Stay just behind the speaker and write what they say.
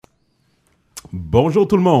Bonjour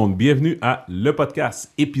tout le monde, bienvenue à Le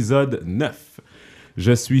Podcast, épisode 9.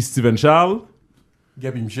 Je suis Steven Charles.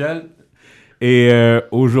 Gabi Michel. Et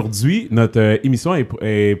aujourd'hui, notre émission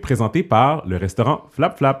est présentée par le restaurant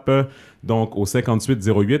Flap Flap, donc au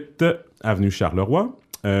 5808 avenue Charleroi.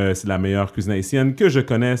 C'est la meilleure cuisine haïtienne que je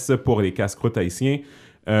connaisse pour les casse-croûtes haïtiens.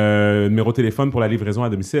 Numéro de téléphone pour la livraison à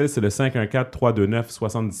domicile, c'est le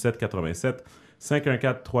 514-329-7787.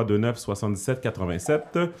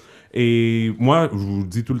 514-329-7787. Et moi, je vous le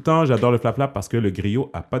dis tout le temps, j'adore le Flap Flap parce que le griot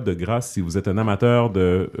a pas de gras. Si vous êtes un amateur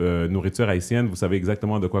de nourriture haïtienne, vous savez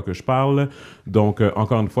exactement de quoi que je parle. Donc,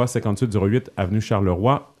 encore une fois, 5808 avenue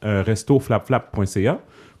Charleroi, restoflapflap.ca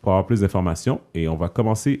pour avoir plus d'informations. Et on va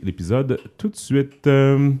commencer l'épisode tout de suite.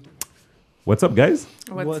 What's up, guys?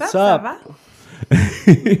 What's up? Ça va?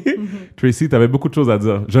 Tracy, tu avais beaucoup de choses à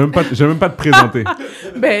dire. Je n'ai même pas te présenter.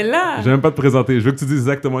 Ben là! Je n'ai même pas te présenter. Je veux que tu dises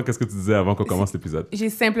exactement qu'est-ce que tu disais avant qu'on commence l'épisode. J'ai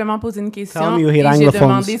simplement posé une question Tell me you et hate j'ai anglophones.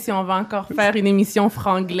 demandé si on va encore faire une émission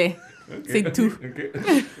franglais. Okay. C'est tout. Okay.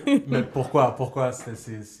 Mais pourquoi? On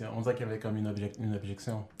dirait qu'il y avait comme une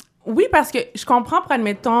objection. Oui, parce que je comprends, pour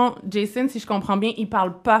admettons, Jason, si je comprends bien, il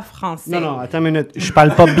parle pas français. Non, attends une minute. Je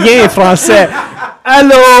parle pas bien français.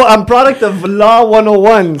 Hello, I'm product of Law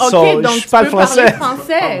 101, so donc je parle français.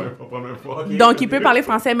 Donc, il peut parler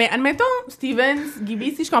français. Mais admettons, Steven,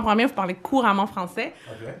 Gibi, si je comprends bien, vous parlez couramment français.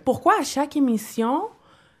 Okay. Pourquoi à chaque émission,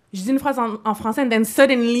 je dis une phrase en français, and then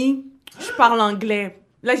suddenly, je parle anglais?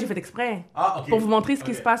 Là, j'ai fait exprès. Pour vous montrer ce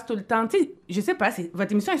qui se passe tout le temps. Tu sais, je sais pas,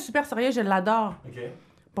 votre émission est super sérieuse, je l'adore. Okay.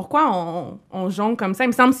 Pourquoi on jongle comme ça? Il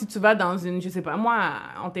me semble si tu vas dans une, je sais pas, moi,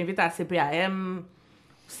 on t'invite à CPAM,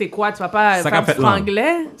 c'est quoi? Tu vas pas faire du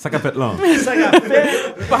franglais? Ça qu'a fait là. Ça qu'a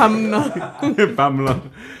fait. Pam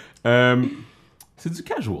là. C'est du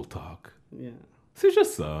casual talk. Yeah. C'est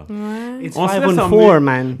juste ça. Ouais. It's 514,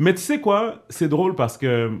 man. Mais tu sais quoi? C'est drôle parce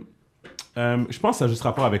que je pense que ça a juste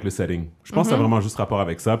rapport avec le setting. Je pense que ça a vraiment juste rapport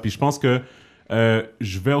avec ça. Puis je pense que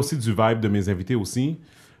je vais aussi du vibe de mes invités aussi.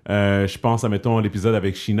 Je pense à, mettons, l'épisode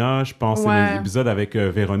avec Sheena. Je pense à l'épisode avec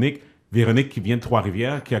Véronique. Véronique qui vient de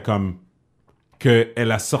Trois-Rivières, qui a comme...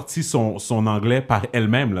 qu'elle a sorti son anglais par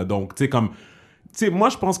elle-même, là. Donc, tu sais, comme... Tu sais, moi,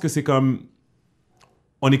 je pense que c'est comme...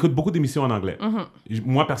 On écoute beaucoup d'émissions en anglais.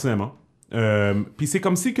 Moi, personnellement. Puis c'est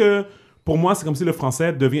comme si que... Pour moi, c'est comme si le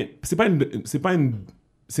français devient...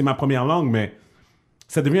 C'est ma première langue, mais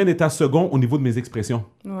ça devient un état second au niveau de mes expressions.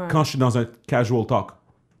 Ouais. Quand je suis dans un casual talk.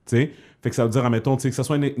 Tu sais? Fait que ça veut dire, admettons, que ça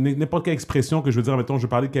soit n'importe quelle expression que je veux dire, admettons, je veux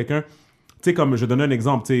parler de quelqu'un. Tu sais, comme je donne un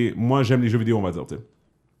exemple, tu sais, moi, j'aime les jeux vidéo, on va dire, tu sais.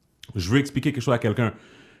 Je veux expliquer quelque chose à quelqu'un,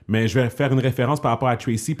 mais je vais faire une référence par rapport à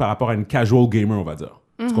Tracy, par rapport à une casual gamer, on va dire.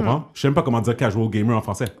 Tu comprends? Je sais même pas comment dire casual gamer en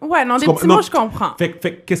français. Ouais, non, des petits mots, je comprends. Fait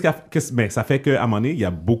ben, ça fait qu'à un moment donné, il y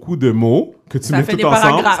a beaucoup de mots que tu mets tout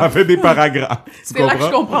ensemble. Ça fait des paragraphes. C'est là que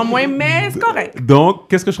je comprends moins, mais c'est correct. Donc,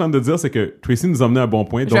 qu'est-ce que je suis en train de dire, c'est que Tracy nous a amené à un bon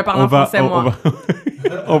point. Je vais parler en français, moi.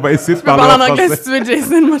 On va essayer de parler en français. Tu peux parler en anglais si tu veux,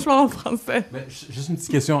 Jason. Moi, je parle en français. Mais juste une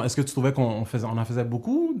petite question. Est-ce que tu trouvais qu'on en faisait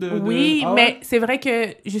beaucoup Oui, mais c'est vrai que,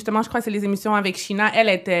 justement, je crois que c'est les émissions avec Sheena. Elle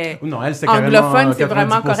était c'était anglophone, c'est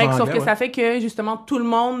vraiment correct. Sauf que ça fait que, justement, tout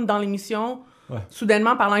le monde dans l'émission,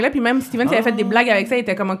 soudainement, parle anglais. Puis même Steven, il avait fait des blagues avec ça. Il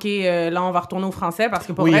était comme, OK, là, on va retourner au français parce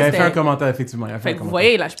que pour vrai, il avait fait un commentaire, effectivement. Fait que vous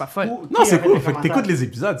voyez, là, je suis pas folle. Non, c'est cool. Fait que t'écoutes les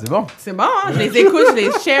épisodes, c'est bon. C'est bon, hein? Je les écoute, je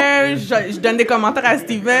les share, je donne des commentaires à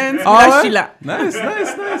Steven. Là, je suis là. Nice.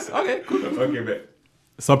 OK, cool. OK, ben...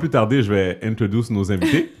 Sans plus tarder, je vais introduire nos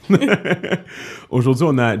invités. Aujourd'hui,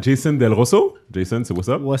 on a Jason Del Rosso. Jason, c'est what's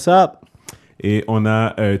up? What's up? Et on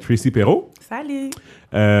a Tracy Perrault. Salut.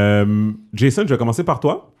 Jason, je vais commencer par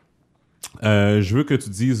toi. Je veux que tu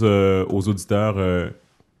dises aux auditeurs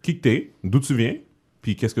qui que t'es, d'où tu viens,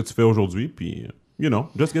 puis qu'est-ce que tu fais aujourd'hui, puis, you know,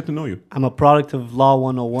 just get to know you. I'm a product of Law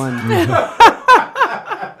 101.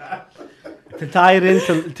 To tie it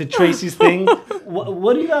into Tracy's thing,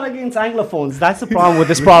 what do you got against anglophones? That's the problem with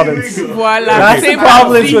this province. Voilà. That's the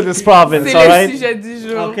problem with this province, all right? C'est le sujet du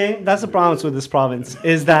jour. Okay, that's the problem with this province,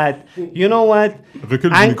 is that, you know what?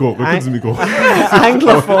 Recule du micro.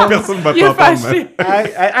 Anglophones. Personne va t'entendre, man.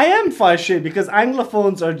 I am fâché because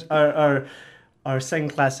anglophones are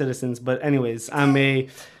second-class citizens. But anyways, I'm a...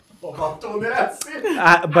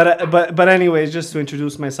 but anyways, just to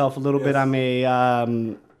introduce myself a little bit, I'm a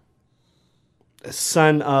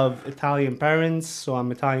son of Italian parents, so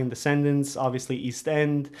I'm Italian descendants, obviously East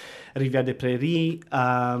End, Rivière des Prairies,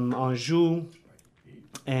 Anjou,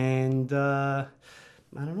 and I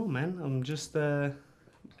don't know, man, I'm just a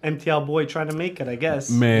MTL boy trying to make it, I guess.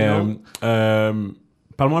 Mais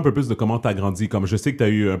parle-moi un peu plus de comment t'as grandi. Comme je sais que t'as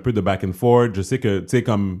eu un peu de back and forth. Je sais que, tu sais,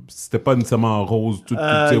 comme c'était pas nécessairement rose, tout, tu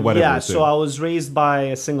sais, whatever. Yeah, so I was raised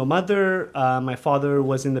by a single mother. My father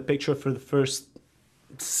was in the picture for the first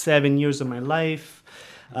 7 years of my life.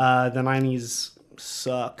 The 90s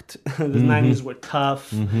sucked. The 90s were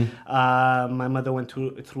tough. My mother went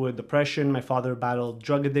through a depression. My father battled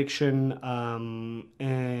drug addiction.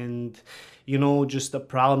 And, you know, just a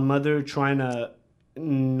proud mother trying to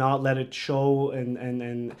not let it show.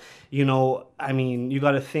 And you know, I mean, you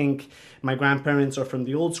got to think my grandparents are from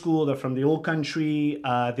the old school. They're from the old country.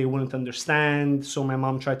 They wouldn't understand. So my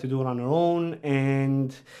mom tried to do it on her own.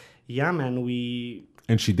 And yeah, man,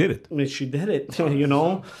 And she did it. she did it, you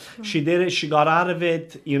know. She did it. She got out of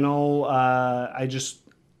it, you know.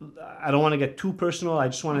 I don't want to get too personal. I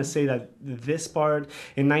just want to say that this part,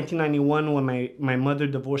 in 1991, when my mother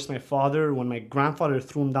divorced my father, when my grandfather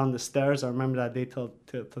threw him down the stairs, I remember that day till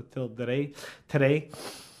today.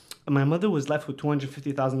 My mother was left with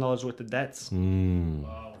 $250,000 worth of debts.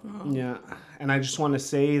 Wow. Yeah, and I just want to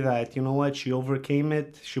say that, you know what, she overcame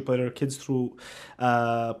it. She put her kids through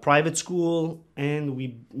private school, and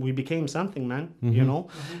we became something, man. You know,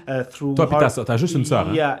 through Toi, puis t'as juste une sœur,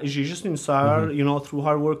 hein? Yeah, j'ai juste une sœur. You know, through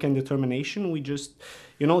hard work and determination, we just,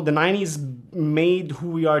 you know, the 90s made who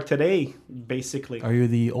we are today, basically. Are you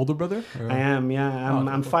the older brother? Or? I am, yeah.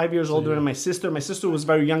 I'm 5 years older than my sister. My sister was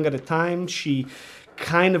very young at the time. She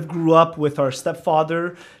kind of grew up with our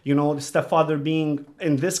stepfather, you know, the stepfather being,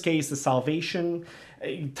 in this case, the salvation,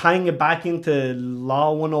 tying it back into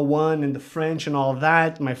Law 101 and the French and all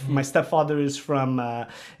that. My stepfather is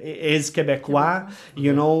is Québécois,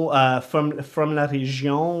 you know, from La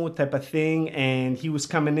Région type of thing, and he was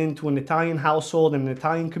coming into an Italian household, an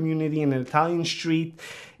Italian community, in an Italian street,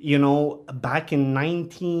 you know, back in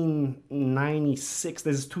 1996.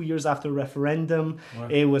 This is 2 years after the referendum. Wow.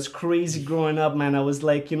 It was crazy growing up, man. I was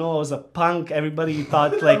like, you know, I was a punk. Everybody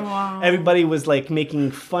thought, like, everybody was, like, making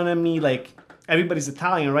fun of me, like, everybody's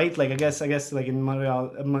Italian, right? Like, I guess like in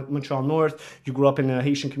Montreal North, you grew up in a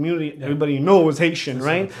Haitian community. Yeah. Everybody you know was Haitian,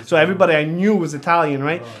 right? So everybody I knew was Italian,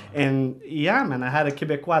 right? And yeah, man, I had a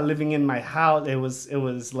Québécois living in my house. It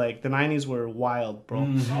was like the 90s were wild, bro.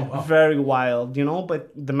 Very wild, you know?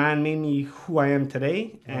 But the man made me who I am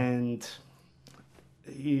today, and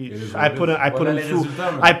I put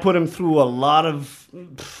him through a lot of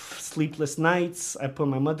sleepless nights. I put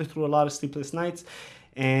my mother through a lot of sleepless nights.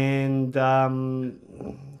 And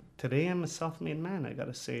today I'm a self-made man, I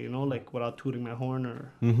gotta say, you know, like, without tooting my horn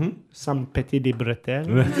or some petit des bretelles.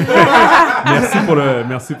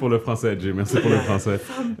 Merci pour le français, Jay. Merci pour le français.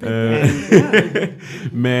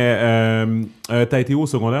 Mais t'as été où au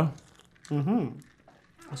secondaire?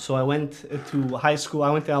 So I went to high school.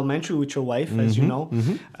 I went to elementary with your wife, as you know.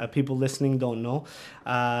 People listening don't know.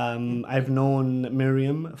 I've known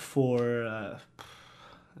Miriam for...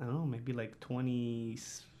 I don't know, maybe like 20...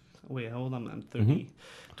 Wait, hold on, I'm 30.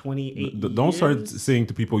 28 Don't years. start saying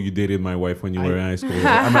to people you dated my wife when you were in high school.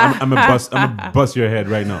 I'm a bust your head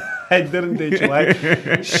right now. I didn't date your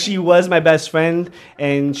wife. She was my best friend,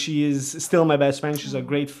 and she is still my best friend. She's a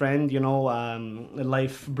great friend, you know.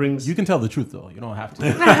 Life brings... You can tell the truth, though. You don't have to.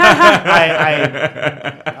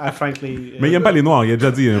 I frankly... Mais il n'aime pas les noirs. Il a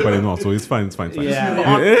déjà dit il n'aime pas les noirs. So it's fine. Yeah.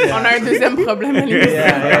 On a un deuxième problème à l'émission.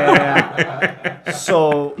 Yeah.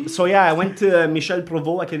 So yeah, I went to Michel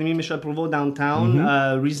Provost, Académie Michel Provost downtown.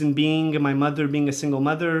 Reason being, my mother, being a single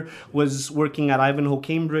mother, was working at Ivanhoe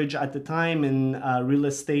Cambridge at the time in real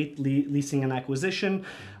estate, leasing and acquisition.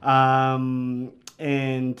 And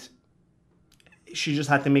she just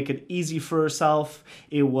had to make it easy for herself.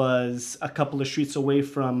 It was a couple of streets away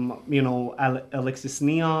from, you know, Alexis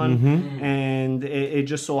Neon. And it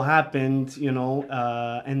just so happened, you know,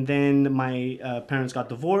 and then my parents got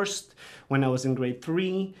divorced when I was in grade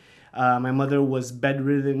 3. My mother was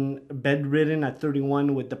bedridden at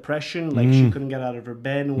 31 with depression. Like, she couldn't get out of her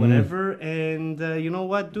bed and whatever. And you know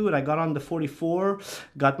what, dude? I got on the 44,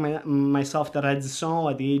 got myself the Radisson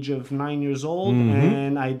at the age of 9 years old,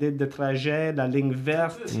 and I did the trajet, la ligne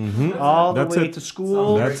verte, all the way to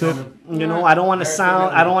school. That's it. You know, I don't want to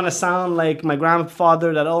sound like my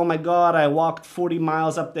grandfather that, oh my God, I walked 40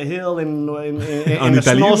 miles up the hill in a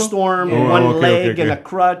snowstorm, one leg and a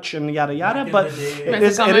crutch and yada yada. But it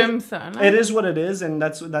is what it is, and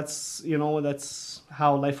that's you know, that's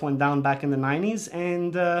how life went down back in the 90s.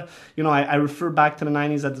 And you know, I refer back to the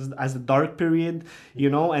 90s as the dark period,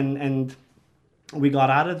 you know, and we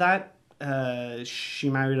got out of that.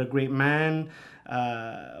 She married a great man.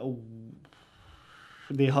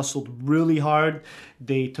 they hustled really hard.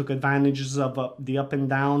 They took advantages of the up and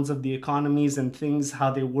downs of the economies and things,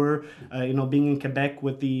 how they were, being in Quebec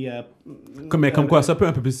with the... Mais comme quoi, ça peut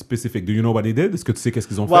un peu plus spécifique. Do you know what they did? Est-ce que tu sais qu'est-ce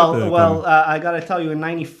qu'ils ont fait? I gotta tell you, in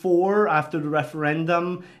 94, after the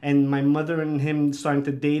referendum, and my mother and him starting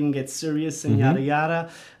to date and get serious and yada yada,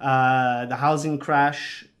 the housing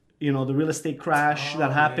crash... the real estate crash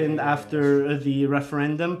that happened after the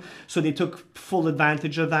referendum. So they took full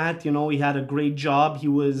advantage of that. He had a great job. He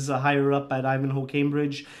was higher up at Ivanhoe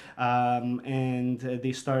Cambridge. And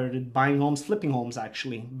they started buying homes, flipping homes,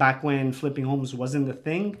 actually, back when flipping homes wasn't a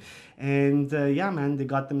thing. And man,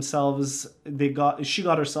 she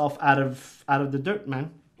got herself out of the dirt,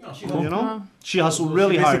 man. No, she hustled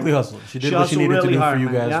really hard. Basically hustled. She did what she needed to do for you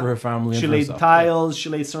guys, for her family, she and laid herself. tiles, she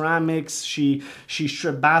laid ceramics, she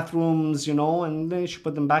stripped bathrooms, and then she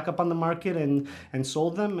put them back up on the market and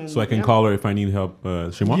sold them. And, so I can call her if I need help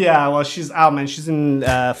chez moi? Yeah, well, she's out, man. She's in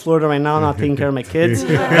Florida right now, not taking care of my kids.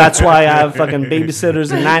 That's why I have fucking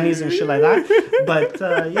babysitters and nannies and shit like that. But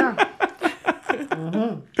yeah.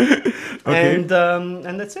 Okay. And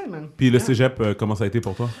that's it, man. Puis le cégep, comment ça a été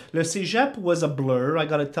pour toi? Le cégep was a blur. I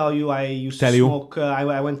gotta tell you, I used to smoke.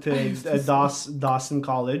 I went to Dawson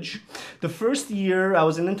College. The first year, I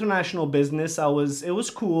was in international business. It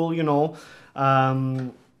was cool,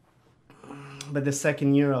 but the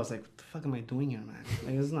second year, I was like, what the fuck am I doing here, man?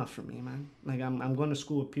 Like, it's not for me, man. Like, I'm going to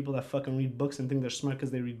school with people that fucking read books and think they're smart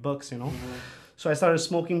because they read books, So I started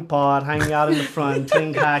smoking pot, hanging out in the front,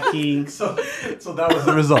 playing hockey. So that was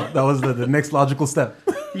the result. That was the next logical step.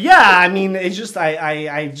 Yeah, I mean, it's just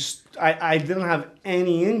I didn't have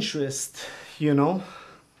any interest,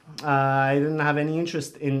 I didn't have any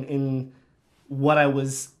interest in what I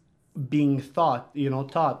was being taught.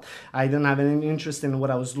 I didn't have any interest in what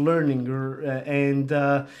I was learning,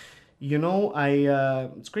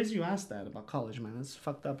 it's crazy you asked that about college, man. It's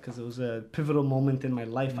fucked up because it was a pivotal moment in my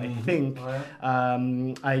life, I think.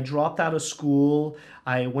 I dropped out of school.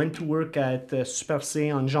 I went to work at Super C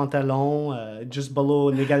on Jean Talon, just below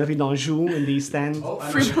Les Galeries d'Anjou in the East End.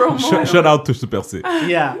 Free promo. Shout out to Super C.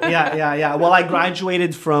 Yeah. Well, I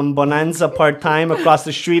graduated from Bonanza part-time across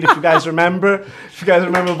the street, if you guys remember. If you guys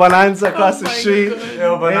remember Bonanza across the street.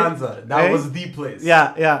 Yo, Bonanza. That was the place.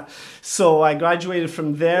 Yeah. So I graduated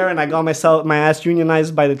from there, and I got my ass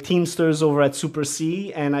unionized by the Teamsters over at Super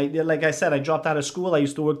C. And like I said, I dropped out of school. I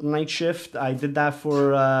used to work the night shift. I did that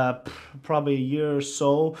for probably a year or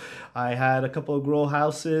so. I had a couple of grow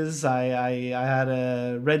houses. I had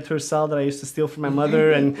a red Tercel that I used to steal from my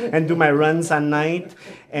mother and do my runs at night.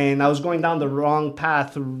 And I was going down the wrong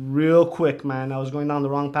path real quick, man. I was going down the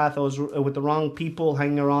wrong path. I was with the wrong people,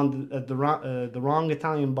 hanging around the wrong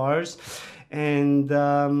Italian bars. And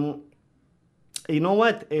you know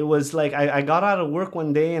what? It was like I got out of work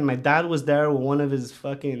one day and my dad was there with one of his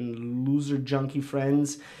fucking loser junkie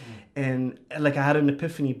friends. And like I had an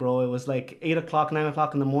epiphany, bro. It was like 8 o'clock, 9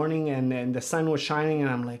 o'clock in the morning and the sun was shining and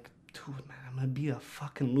I'm like, dude, man, I'm going to be a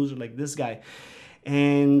fucking loser like this guy.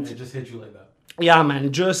 And it just hit you like that. Yeah,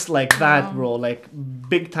 man, just like that, bro, like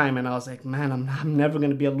big time. And I was like, man, I'm never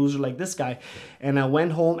going to be a loser like this guy. And I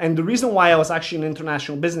went home. And the reason why I was actually in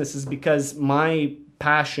international business is because my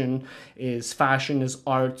passion is fashion, is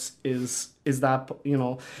arts, is that,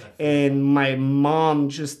 and my mom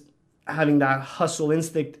just having that hustle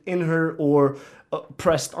instinct in her or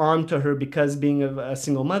pressed onto her because being a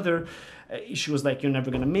single mother, she was like, you're never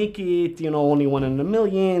going to make it, only one in a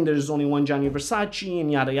million, there's only one Gianni Versace,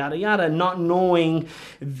 and yada, yada, yada, not knowing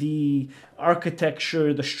the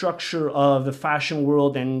architecture, the structure of the fashion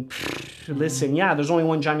world. And listen, there's only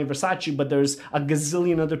one Gianni Versace, but there's a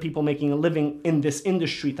gazillion other people making a living in this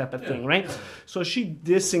industry type of thing, right? So she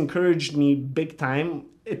disencouraged me big time,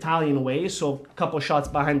 Italian way. So a couple shots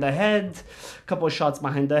behind the head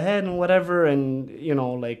and whatever. And,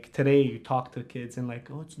 like today you talk to kids and like,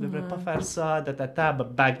 oh, tu devrais pas faire ça, da.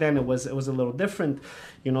 But back then it was a little different.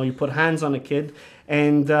 You put hands on a kid.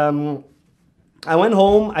 And I went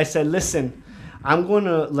home. I said, listen, I'm going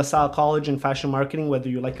to LaSalle College in fashion marketing, whether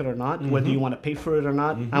you like it or not, whether you want to pay for it or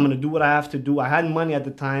not. I'm going to do what I have to do. I had money at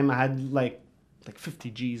the time. I had like 50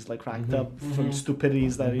 G's like racked up from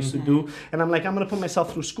stupidities that I used to do. And I'm like, I'm going to put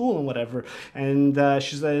myself through school and whatever. And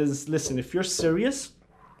she says, listen, if you're serious,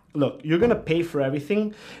 look, you're going to pay for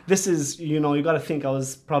everything. This is, you got to think I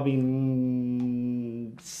was probably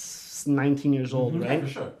 19 years old, right? Yeah, for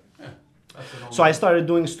sure. So I started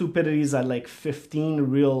doing stupidities at like 15,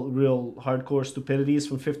 real hardcore stupidities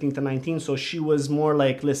from 15 to 19. So she was more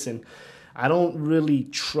like, listen, I don't really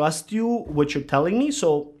trust you, what you're telling me.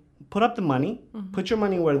 So put up the money, put your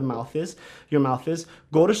money where your mouth is,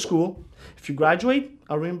 go to school. If you graduate,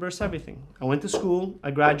 I'll reimburse everything. I went to school,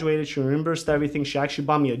 I graduated, she reimbursed everything. She actually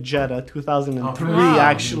bought me a Jetta 2003,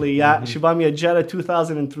 actually. Yeah, she bought me a Jetta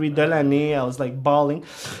 2003 de l'année. I was like bawling.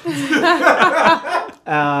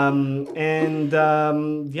 Yeah,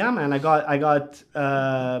 man, I got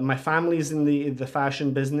my family's in the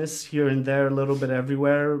fashion business here and there, a little bit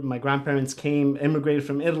everywhere. My grandparents immigrated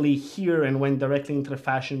from Italy here and went directly into the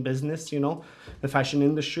fashion business, you know, the fashion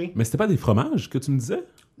industry. Mais c'était pas des fromages que tu me disais?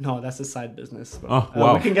 No, that's a side business. Bro. Oh,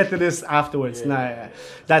 wow. We can get to this afterwards. Nah,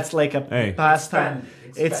 that's like a pastime.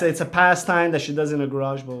 It's a pastime that she does in a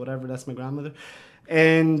garage, but whatever. That's my grandmother.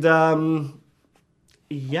 And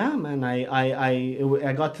yeah, man,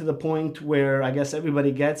 I got to the point where I guess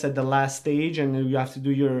everybody gets at the last stage, and you have to do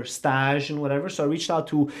your stage and whatever. So I reached out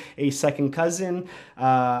to a second cousin.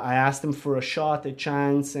 I asked him for a shot, a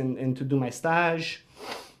chance, and to do my stage.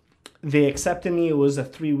 They accepted me. It was a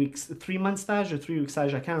 3-month stage or 3-week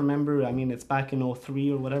stage. I can't remember. I mean, it's back in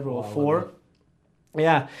 03 or whatever, 04.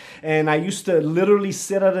 Yeah. And I used to literally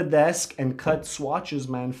sit at a desk and cut swatches,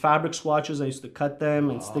 man. Fabric swatches. I used to cut them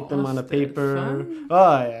and stick them on a paper. Fun.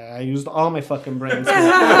 Oh, yeah. I used all my fucking brains.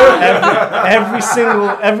 every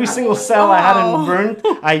single cell I hadn't burnt,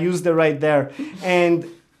 I used it right there. And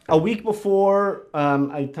a week before,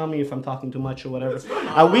 tell me if I'm talking too much or whatever.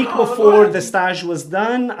 A week before the stage was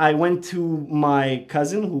done, I went to my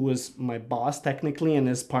cousin, who was my boss technically, and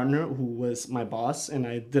his partner, who was my boss, and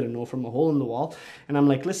I didn't know from a hole in the wall. And I'm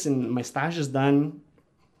like, listen, my stage is done.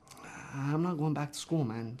 I'm not going back to school,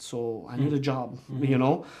 man. So I need a job, you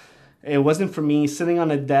know? It wasn't for me sitting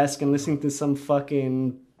on a desk and listening to some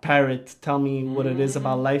fucking parrot tell me what it is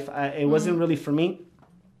about life. It wasn't really for me.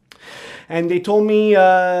 And they told me,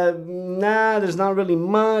 nah, there's not really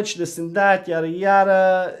much, this and that, yada,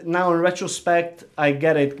 yada. Now, in retrospect, I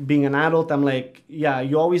get it. Being an adult, I'm like, yeah,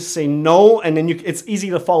 you always say no, and then it's easy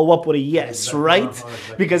to follow up with a yes, right?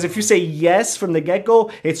 Exactly. Because if you say yes from the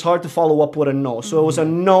get-go, it's hard to follow up with a no. So it was a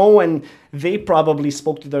no, and they probably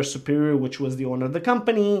spoke to their superior, which was the owner of the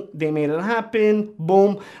company. They made it happen.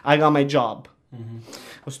 Boom, I got my job. I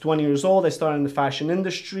was 20 years old. I started in the fashion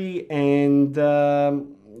industry, and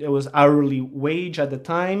it was hourly wage at the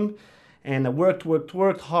time, and I worked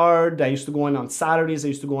hard. I used to go in on Saturdays. I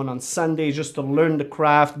used to go in on Sundays just to learn the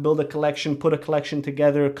craft, build a collection, put a collection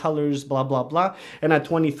together, colors, blah, blah, blah. And at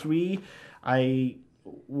 23, I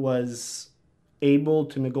was able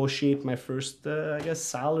to negotiate my first, I guess,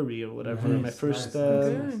 salary or whatever. Nice, my first,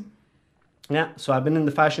 nice. Yeah. So I've been in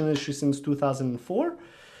the fashion industry since 2004.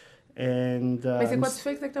 And Mais c'est quoi tu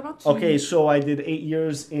fais exactement? Okay, so I did 8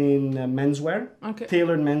 years in menswear, Okay.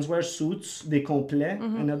 tailored menswear, suits, des complets,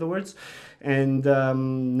 in other words. And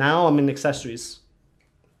now I'm in accessories.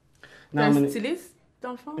 T'es un styliste,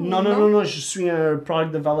 dans le fond? No. Je suis un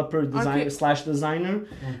product developer, designer / designer.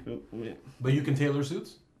 Yeah. But you can tailor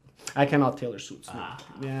suits? I cannot tailor suits. No.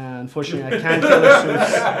 Yeah, unfortunately, I can't tailor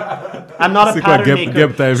suits. I'm not a pattern maker.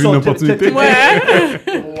 Gab, t'as vu une opportunité?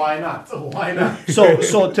 Why not? Why not?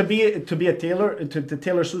 So to be a tailor, to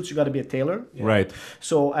tailor suits, you got to be a tailor. Yeah. Right.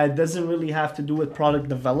 So it doesn't really have to do with product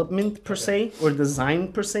development per se or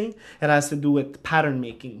design per se. It has to do with pattern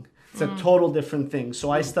making. It's a total different thing.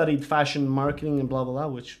 So I studied fashion marketing and blah blah blah,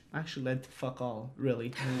 which actually led to fuck all,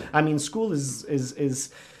 really. I mean, school is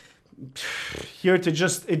here to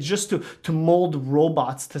just to mold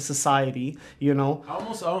robots to society, you know.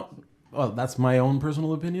 Well, that's my own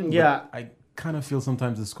personal opinion. Yeah, I kind of feel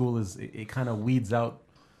sometimes the school it kind of weeds out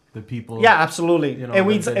the people. Yeah, absolutely. You know, it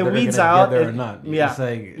weeds out. Or not.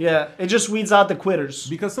 Yeah, it just weeds out the quitters.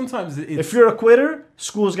 Because sometimes if you're a quitter,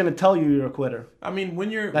 school's gonna tell you you're a quitter. I mean,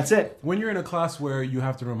 that's it. When you're in a class where you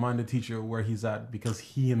have to remind the teacher where he's at because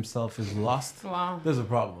he himself is lost, there's a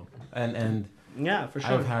problem. And yeah, for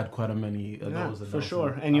sure. I've had quite a many of those. For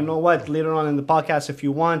sure. And you know what? Later on in the podcast, if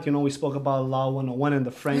you want, we spoke about Law 101 and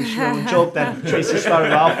the French joke that Tracy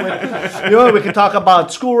started off with. We can talk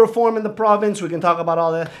about school reform in the province. We can talk about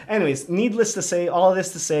all that. Anyways, needless to say, all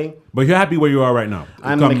this to say. But you're happy where you are right now.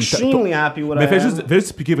 I'm extremely happy where I am. Mais fais juste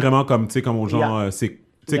expliquer vraiment comme, tu sais, comme aux gens,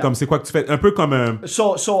 comme c'est quoi que tu fais, un peu comme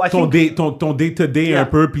ton day-to-day un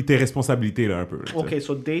peu, puis tes responsabilités là un peu. Okay,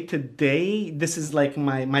 so day-to-day, this is like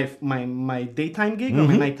my daytime gig or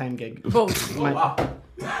my nighttime gig? Both.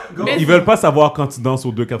 Ils veulent pas savoir quand tu danses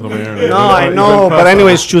au 281. No, I know, but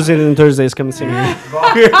anyways, Tuesdays and Thursdays, come see me.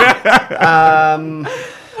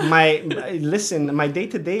 My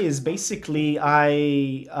day-to-day is basically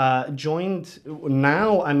I joined,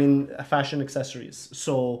 now I'm in fashion accessories.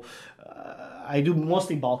 So I do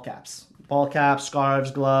mostly ball caps. ball caps, scarves,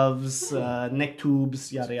 gloves, neck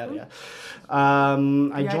tubes, yada yada yada.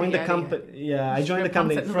 I joined the company. Yeah, I joined the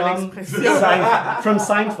company from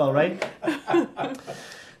Seinfeld, right?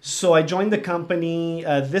 So I joined the company,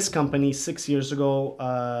 this company, 6 years ago.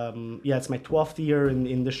 Yeah, it's my 12th year in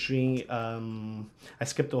the industry. I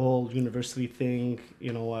skipped the whole university thing.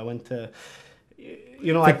 You know, I went to,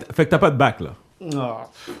 you know, Fait que t'as pas de bac, là?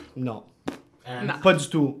 No. Pas du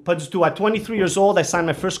tout. At 23 years old, I signed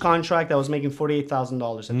my first contract. I was making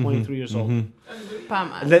 $48,000 at 23 years old. Pas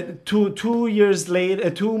mal.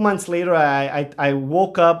 2 months later, I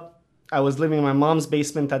woke up. I was living in my mom's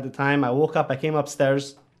basement at the time. I woke up. I came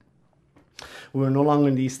upstairs. We were no longer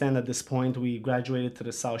in the East End at this point. We graduated to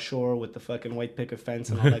the South Shore with the fucking white picket fence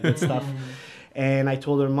and all that good stuff. And I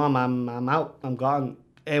told her, Mom, I'm out. I'm gone.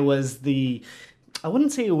 It was I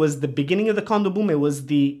wouldn't say it was the beginning of the condo boom. It was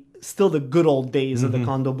still the good old days of the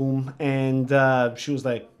condo boom. And she was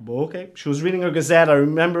like, well, okay. She was reading her Gazette. I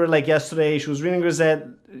remember like yesterday. She was reading her Gazette,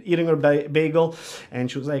 eating her bagel. And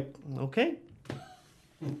she was like, okay.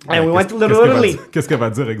 And we went to Little Italy. Qu'est-ce qu'elle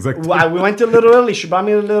va dire exactement? We went to Little Italy. She brought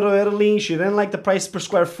me to Little Italy. She didn't like the price per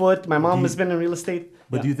square foot. My mom has been in real estate.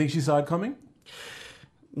 But do you think she saw it coming?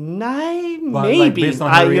 Maybe. Like based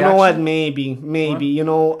on her you know what? reaction? Maybe. What? You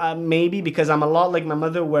know, maybe because I'm a lot like my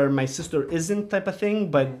mother, where my sister isn't type of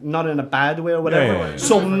thing, but not in a bad way or whatever. Yeah.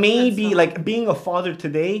 So maybe, like being a father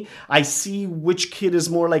today, I see which kid is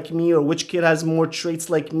more like me, or which kid has more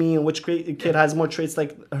traits like me, and which kid has more traits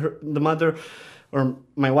like the mother. Or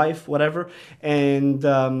my wife, whatever, and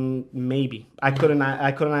maybe I couldn't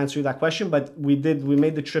answer you that question, but we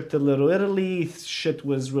made the trip to Little Italy. Shit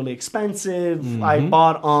was really expensive. I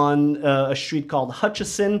bought on a street called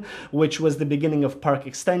Hutchison, which was the beginning of Park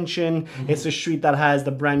Extension. It's a street that has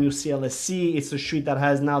the brand new CLSC. It's a street that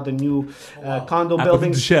has now the new condo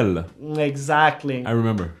buildings. Shell. Exactly. I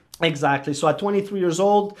remember. Exactly. So at 23 years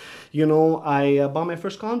old, you know, I bought my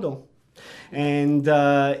first condo, and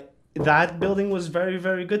that building was very,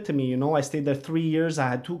 very good to me. You know, I stayed there 3 years. I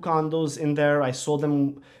had 2 condos in there. I sold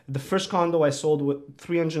them. The first condo I sold with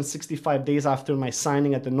 365 days after my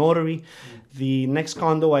signing at the notary. The next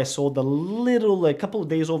condo I sold a couple of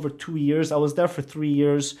days over 2 years. I was there for 3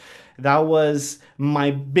 years. That was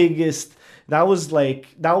my biggest. That was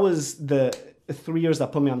the 3 years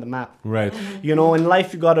that put me on the map. Right. You know, in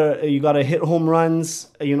life you gotta hit home runs.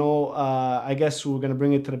 You know, I guess we're gonna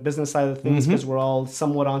bring it to the business side of things because we're all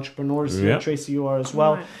somewhat entrepreneurs here. Tracy, you are as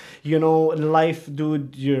well. Right. You know, in life,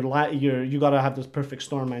 dude, you gotta have this perfect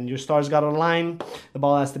storm, man. Your stars gotta align. The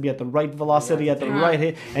ball has to be at the right velocity, at the right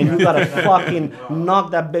hit, and you gotta fucking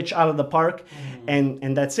knock that bitch out of the park,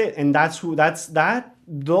 and that's it. And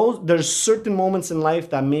there's certain moments in life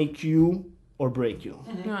that make you or break you.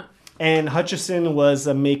 Yeah. And Hutchison was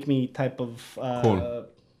a make me type of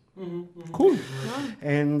cool.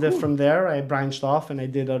 And from there I branched off and I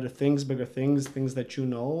did other things, bigger things that you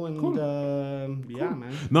know, and yeah,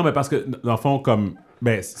 man. Non, mais parce que dans le fond, comme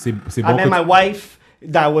c'est bon. I met my wife.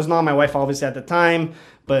 That was not my wife, obviously, at the time.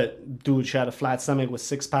 But dude, she had a flat stomach with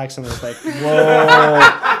 6 packs, and I was like,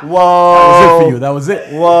 whoa. That was it for you. That was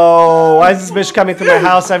it. Whoa! Why is this bitch coming to my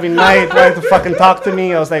house every night trying to fucking talk to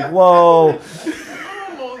me? I was like, whoa.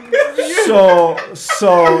 So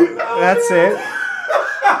that's it.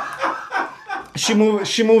 She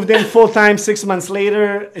moved in full time 6 months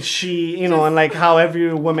later. She, you know, and like how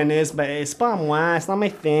every woman is, but it's pas moi, it's not my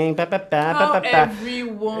thing. Every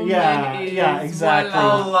woman is. Yeah, exactly. A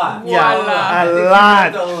lot.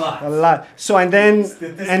 A lot. So and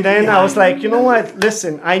then I was like, you know what?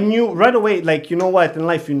 Listen, I knew right away. Like, you know what? In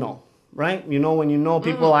life, you know. Right? You know, when you know,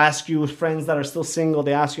 people ask you, friends that are still single,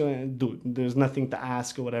 they ask you, dude, there's nothing to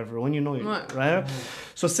ask or whatever. When you know, you know, right?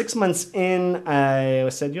 So 6 months in, I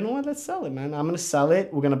said, you know what, let's sell it, man. I'm going to sell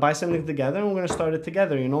it. We're going to buy something together and we're going to start it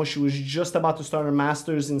together. You know, she was just about to start her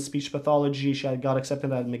master's in speech pathology. She had got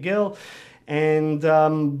accepted at McGill. And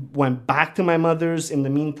went back to my mother's. In the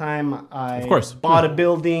meantime, I bought a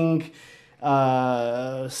building,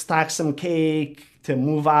 stacked some cake to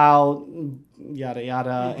move out, yada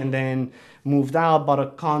yada, and then moved out, bought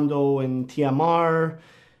a condo in TMR,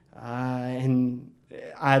 and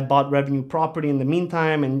I had bought revenue property in the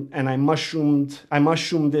meantime, and I mushroomed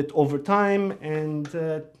it over time, and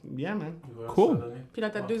yeah, man. Cool. Puis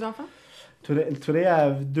là, t'as 2 enfants? Today I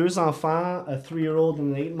have 2 enfants, a 3-year-old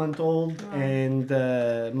and an 8-month-old, and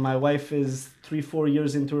my wife is 3-4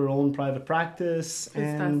 years into her own private practice,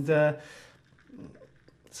 and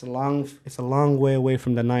it's a long way away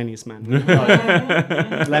from the 90s, man.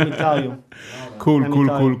 Let me tell you. Cool.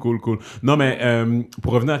 Non, mais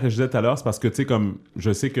pour revenir à ce que je disais tout à l'heure, c'est parce que, tu sais, comme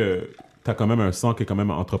je sais que tu as quand même un sang qui est quand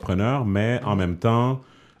même entrepreneur, mais en même temps,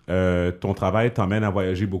 ton travail t'emmène à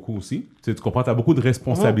voyager beaucoup aussi. Tu comprends, tu as beaucoup de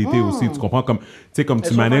responsabilités aussi. Tu comprends, comme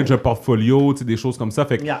tu manages un portfolio, des choses comme ça.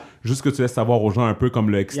 Fait que juste que tu laisses savoir aux gens un peu comme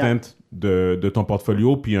le extent de ton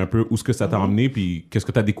portfolio, puis un peu où ce que ça t'a emmené, puis qu'est-ce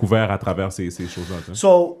que tu as découvert à travers ces choses-là.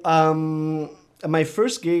 So, my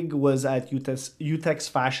first gig was at Utex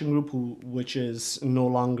Fashion Group, which is no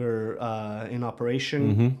longer in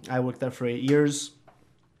operation. I worked there for 8 years.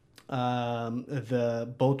 The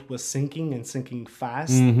boat was sinking and sinking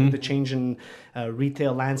fast. The change in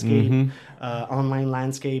retail landscape, online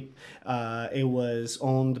landscape. It was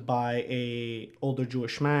owned by a older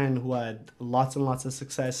Jewish man who had lots and lots of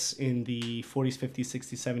success in the 40s, 50s,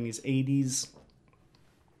 60s, 70s, 80s,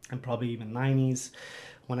 and probably even 90s.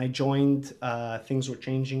 When I joined, things were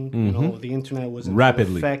changing. You know, the internet was in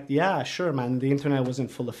rapidly. Full effect. Yeah, sure, man. The internet was in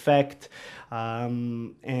full effect,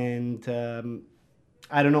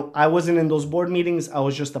 I don't know. I wasn't in those board meetings. I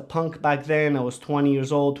was just a punk back then. I was 20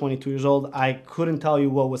 years old, 22 years old. I couldn't tell you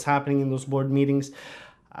what was happening in those board meetings.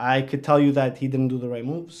 I could tell you that he didn't do the right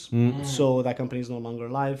moves. So that company is no longer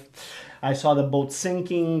alive. I saw the boat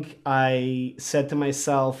sinking. I said to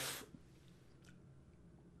myself,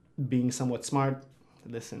 being somewhat smart,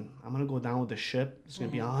 listen, I'm going to go down with the ship. There's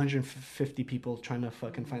going to be 150 people trying to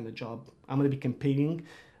fucking find a job. I'm going to be competing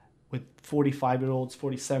with 45-year-olds,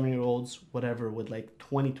 47-year-olds, whatever, with like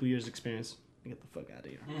 22 years experience. Get the fuck out of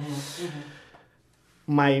here.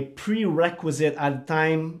 My prerequisite at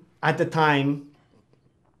the time,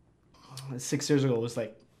 6 years ago, was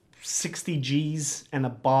like 60 G's and a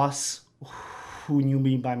boss who knew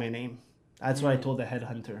me by my name. That's what I told the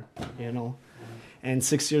headhunter, you know. And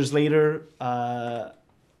 6 years later,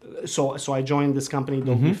 so I joined this company,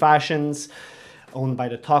 Dolby Fashions, owned by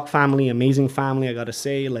the Talk family, amazing family, I gotta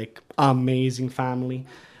say, like amazing family.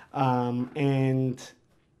 And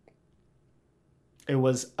it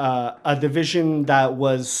was a division that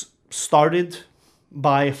was started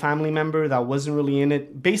by a family member that wasn't really in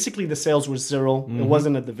it. Basically, the sales were zero. It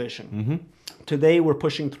wasn't a division. Today, we're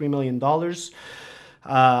pushing $3 million.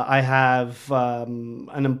 I have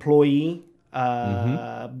an employee,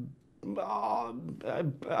 an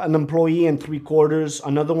employee and 3/4,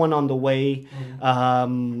 another one on the way.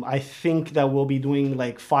 I think that we'll be doing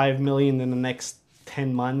like $5 million in the next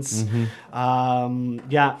 10 months.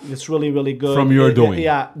 Yeah, it's really, really good. From your doing.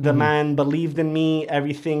 The man believed in me.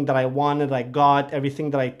 Everything that I wanted, I got.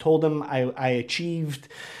 Everything that I told him, I achieved.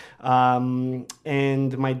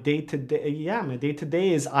 And my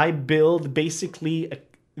day-to-day is I build basically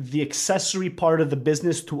the accessory part of the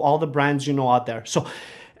business to all the brands you know out there. So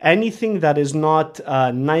anything that is not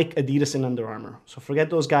Nike, Adidas, and Under Armour. So forget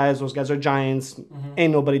those guys. Those guys are giants.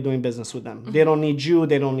 Ain't nobody doing business with them. They don't need you.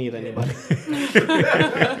 They don't need anybody.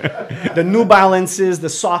 The New Balances, the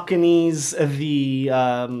Sauconys, the,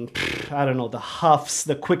 I don't know, the Huffs,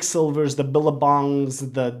 the Quicksilvers, the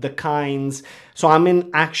Billabongs, the Kinds. So I'm in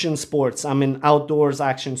action sports. I'm in outdoors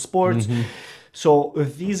action sports. So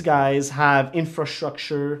these guys have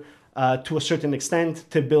infrastructure to a certain extent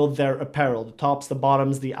to build their apparel, the tops, the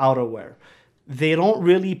bottoms, the outerwear. They don't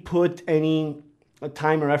really put any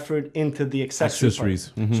time or effort into the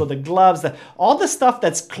accessories. So the gloves, all the stuff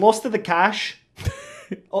that's close to the cash.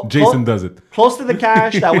 Jason does it. Close to the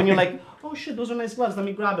cash, that when you're like, oh shit, those are nice gloves, let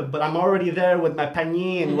me grab it. But I'm already there with my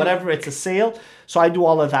panier and whatever, it's a sale. So I do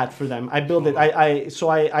all of that for them. I build it.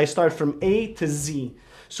 I start from A to Z.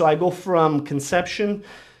 So I go from conception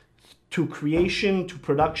to creation, to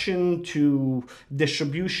production, to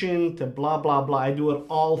distribution, to blah, blah, blah. I do it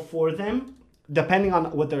all for them, depending on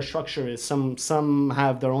what their structure is. Some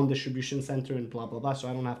have their own distribution center and blah, blah, blah, so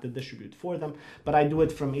I don't have to distribute for them. But I do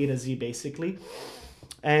it from A to Z, basically.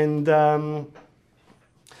 And,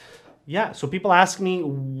 yeah, so people ask me,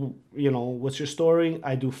 you know, what's your story?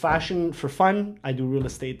 I do fashion for fun. I do real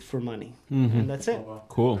estate for money. And that's it.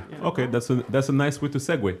 Cool. Yeah. Okay, that's a nice way to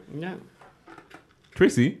segue. Yeah.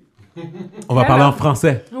 Tracy, on va parler en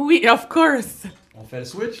français. Oui, of course. On fait le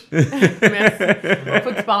switch? Merci. Faut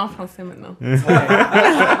que tu parles en français maintenant.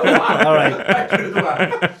 All right.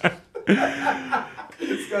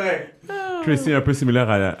 C'est correct. Tracy, un peu similaire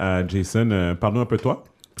à Jason. Parle-nous un peu de toi,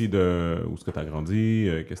 puis de où est-ce que tu as grandi,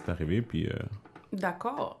 qu'est-ce qui t'est arrivé, puis...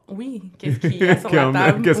 D'accord, oui. Qu'est-ce qu'il y a sur la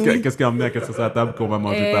table? Qu'est-ce qui a amené à qu'est-ce sur la table qu'on va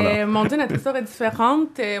manger tout à l'heure? Mon Dieu, notre histoire est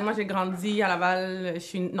différente. Moi, j'ai grandi à Laval. Je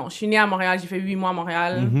suis née à Montréal. J'ai fait 8 mois à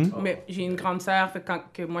Montréal. Mais j'ai une grande sœur. Quand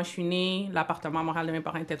moi, je suis née, l'appartement à Montréal de mes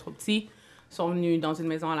parents était trop petit. Ils sont venus dans une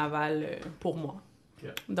maison à Laval pour moi,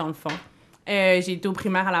 dans le fond. J'ai été au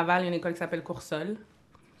primaire à Laval, une école qui s'appelle Coursol.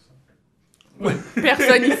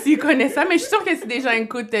 Personne ici connaît ça, mais je suis sûre que si des gens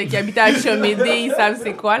écoutent qui habitent à Chomédé, ils savent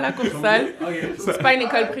c'est quoi la Courseulles. C'est pas une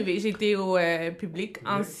école privée, j'étais au public.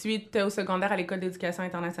 Ensuite, au secondaire, à l'école d'éducation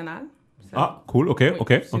internationale. Ah, cool, ok.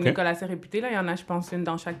 C'est une école assez réputée, là. Il y en a, je pense, une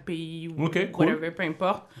dans chaque pays ou whatever, peu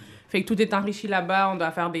importe. Fait que tout est enrichi là-bas, on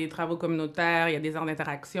doit faire des travaux communautaires, il y a des heures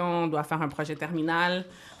d'interaction, on doit faire un projet terminal.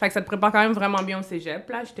 Fait que ça te prépare quand même vraiment bien au cégep,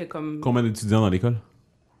 là. J'étais comme... Combien d'étudiants dans l'école?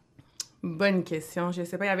 Bonne question, je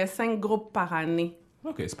sais pas. Il y avait 5 groupes par année.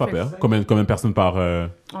 OK, c'est pas pire. Combien de personnes par...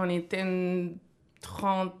 On était une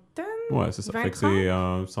trentaine. Ouais, c'est ça. Fait que c'est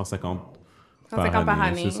 150 par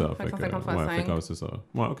année. C'est ça. Fait 150 fois 5. C'est ça.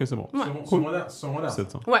 Ouais, OK, c'est bon. Ouais. Secondaire.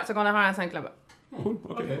 700. Ouais, secondaire 1 à 5 là-bas. Cool,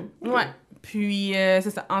 OK. Ouais. Puis,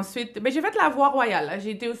 c'est ça. Ensuite, j'ai fait la voie royale. Là.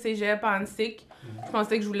 J'ai été au cégep à Annecy. Je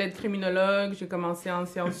pensais que je voulais être criminologue. J'ai commencé en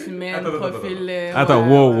sciences humaines, profil... Attends,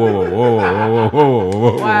 wow.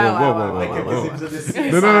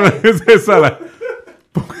 Non, c'est ça, là.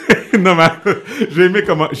 Non, mais j'ai aimé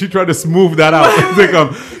comment... She tried to smooth that out. C'est comme...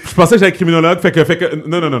 Je pensais que j'allais être criminologue, fait que...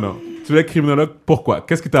 Non. Tu voulais être criminologue, pourquoi?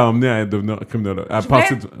 Qu'est-ce qui t'a amené à devenir criminologue?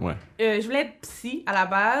 Je voulais être psy à la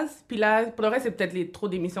base, puis là, pour le reste, c'est peut-être trop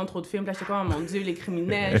d'émissions, trop de films. Là, j'étais comme, oh mon Dieu, les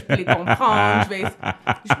criminels, je peux les comprendre.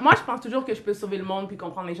 Moi, je pense toujours que je peux sauver le monde, puis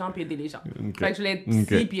comprendre les gens, puis aider les gens. Fait que je voulais être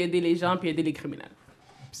psy, puis aider les gens, puis aider les criminels.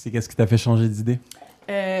 Puis qu'est-ce qui t'a fait changer d'idée?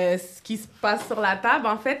 Ce qui se passe sur la table,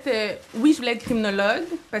 en fait, oui, je voulais être criminologue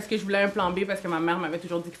parce que je voulais un plan B, parce que ma mère m'avait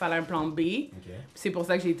toujours dit qu'il fallait un plan B. C'est pour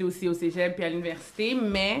ça que j'ai été aussi au cégep puis à l'université,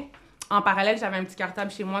 mais en parallèle, j'avais un petit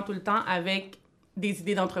cartable chez moi tout le temps avec des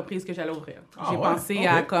idées d'entreprise que j'allais ouvrir. J'ai pensé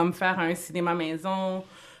à comme faire un cinéma maison,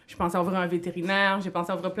 je pensais à ouvrir un vétérinaire, j'ai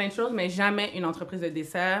pensé à ouvrir plein de choses, mais jamais une entreprise de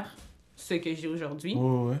dessert, ce que j'ai aujourd'hui.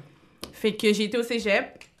 Fait que j'ai été au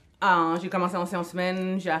cégep, j'ai commencé en sciences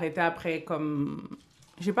humaines, j'ai arrêté après comme...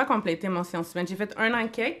 J'ai pas complété mon sciences humaines. J'ai fait 1 an et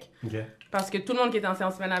quelques. Parce que tout le monde qui était en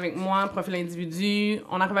sciences humaines avec moi, profil individu,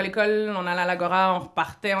 on arrivait à l'école, on allait à l'agora, on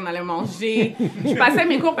repartait, on allait manger. Je passais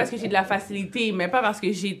mes cours parce que j'ai de la facilité, mais pas parce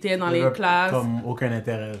que j'étais dans les classes. Comme aucun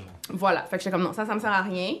intérêt. Voilà. Fait que j'étais comme non, ça me sert à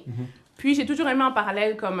rien. Puis j'ai toujours aimé en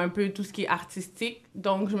parallèle comme un peu tout ce qui est artistique.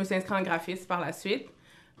 Donc je me suis inscrite en graphisme par la suite.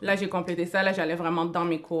 Là, j'ai complété ça. Là, j'allais vraiment dans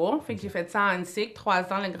mes cours. Fait que j'ai fait ça à Annecy,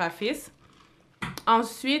 3 ans le graphisme.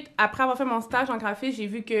 Ensuite, après avoir fait mon stage en graphisme, j'ai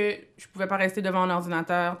vu que je pouvais pas rester devant un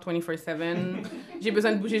ordinateur 24/7. J'ai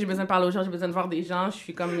besoin de bouger, j'ai besoin de parler aux gens, j'ai besoin de voir des gens. Je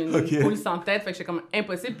suis comme une poule sans tête, fait que c'est comme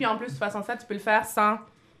impossible. Puis en plus, de toute façon, ça, tu peux le faire sans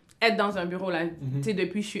être dans un bureau. Là. Tu sais,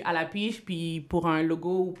 depuis, je suis à la pige, puis pour un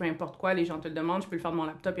logo ou peu importe quoi, les gens te le demandent, je peux le faire de mon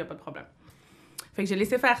laptop, il n'y a pas de problème. Fait que j'ai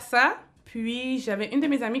laissé faire ça. Puis j'avais une de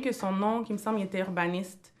mes amies que son nom, qui me semble, il était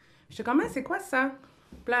urbaniste. J'étais comme, c'est quoi ça?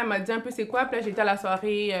 Puis là, elle m'a dit un peu c'est quoi. Puis là, j'étais à la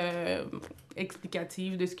soirée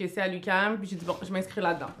explicative de ce que c'est à l'UQAM. Puis j'ai dit, bon, je m'inscris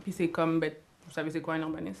là-dedans. Puis c'est comme, vous savez c'est quoi un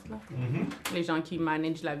urbaniste, là? Les gens qui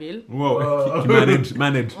managent la ville. Wow, qui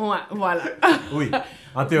manage. Ouais, voilà. Oui,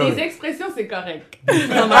 en théorie. Les expressions, c'est correct.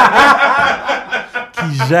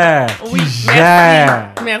 Qui gère, oui,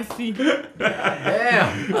 gère. Merci.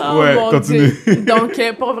 Ouais, continue. Donc,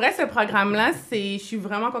 pour vrai, ce programme-là, je suis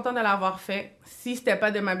vraiment contente de l'avoir fait. Si c'était pas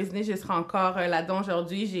de ma business, je serais encore là-dedans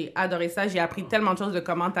aujourd'hui. J'ai adoré ça. J'ai appris tellement de choses de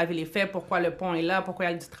comment ta ville est faite, pourquoi le pont est là, pourquoi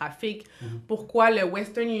il y a du trafic, pourquoi le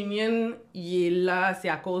Western Union, il est là. C'est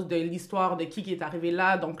à cause de l'histoire de qui est arrivé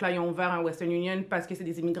là. Donc là, ils ont ouvert un Western Union parce que c'est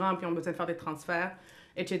des immigrants puis ils ont besoin de faire des transferts,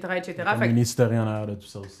 etc., etc. Il y a comme une histoire en arrière de tout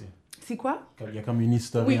ça aussi. C'est quoi? Il y a comme une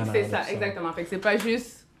histoire en arrière. Oui, c'est ça, exactement. Fait que c'est pas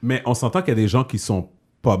juste... Mais on s'entend qu'il y a des gens qui sont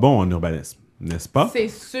pas bons en urbanisme, n'est-ce pas? C'est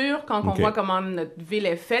sûr quand on voit comment notre ville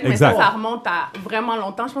est faite, exact. Mais ça remonte à vraiment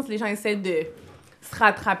longtemps. Je pense que les gens essaient de se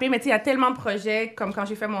rattraper. Mais tu sais, il y a tellement de projets, comme quand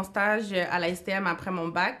j'ai fait mon stage à la STM après mon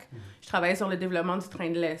bac, je travaillais sur le développement du train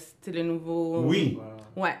de l'Est, tu sais, le nouveau... Oui.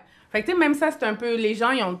 Ouais. Fait que tu sais, même ça, c'est un peu... Les gens,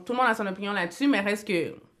 tout le monde a son opinion là-dessus, mais reste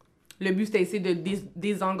que le but, c'était essayer de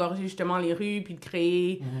désengorger justement les rues, puis de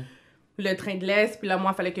créer... le train de l'Est, puis là,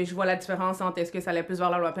 moi, il fallait que je vois la différence entre est-ce que ça allait plus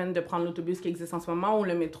valoir la peine de prendre l'autobus qui existe en ce moment ou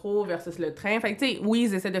le métro versus le train. Fait que, tu sais, oui,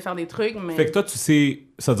 ils essaient de faire des trucs, mais... Fait que toi, tu sais...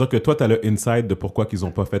 Ça veut dire que toi, t'as le insight de pourquoi qu'ils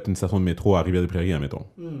ont pas fait une station de métro à Rivière-des-Prairies, admettons.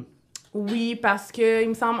 Oui, parce que, il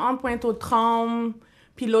me semble, entre Pointe-aux-Trembles,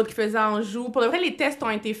 puis l'autre qui faisait Anjou, pour de vrai, les tests ont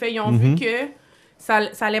été faits. Ils ont vu que ça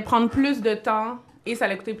allait prendre plus de temps et ça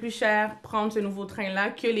allait coûter plus cher prendre ce nouveau train-là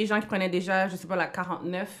que les gens qui prenaient déjà, je sais pas, la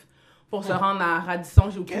 49 pour se rendre à Radisson.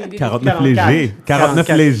 J'ai aucune idée. 49 léger. 49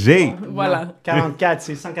 léger. Voilà. 44,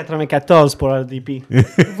 c'est 194 pour RDP.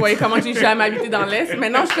 Vous voyez comment j'ai jamais habité dans l'Est.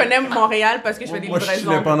 Maintenant, je connais Montréal parce que je fais des livraisons. Moi,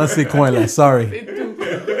 je suis pendant ces coins-là, sorry. C'est tout.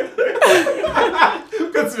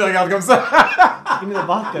 Pourquoi tu me regardes comme ça? Give me the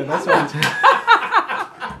vodka, that's what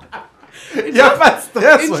Il n'y a pas de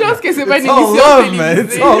stress. Une chose que c'est pas une It's all émission love, man.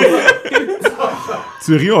 télévisée. It's all love.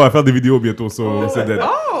 Tu ris, on va faire des vidéos bientôt sur C'est dead.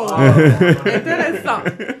 Oh! Intéressant.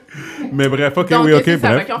 Mais bref, OK, Donc, oui, OK, c'est ça.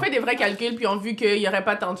 bref. Fait qu'ils ont fait des vrais calculs, puis ont vu qu'il n'y aurait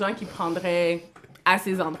pas tant de gens qui prendraient à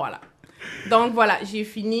ces endroits-là. Donc, voilà, j'ai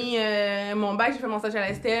fini mon bac, j'ai fait mon stage à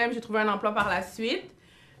la STM, j'ai trouvé un emploi par la suite.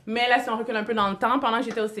 Mais là, si on recule un peu dans le temps, pendant que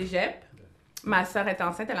j'étais au cégep, ma sœur était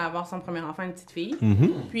enceinte, elle allait avoir son premier enfant, une petite fille.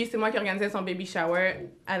 Puis c'est moi qui organisais son baby shower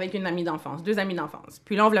avec une amie d'enfance, 2 amies d'enfance.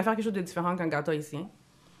 Puis là, on voulait faire quelque chose de différent qu'un gâteau haïtien.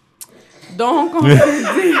 Donc, on s'est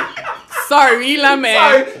dit... Sorry, là, mais...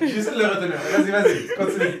 Sorry, j'essaie de le retenir. Vas-y,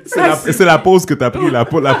 continue. C'est la pause que t'as pris, la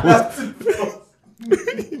pause.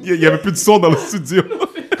 Il y avait plus de son dans le studio.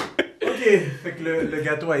 OK, fait que le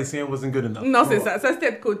gâteau haïtien wasn't good enough. Non, c'est ça. Ça,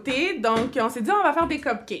 c'était de côté. Donc, on s'est dit, on va faire des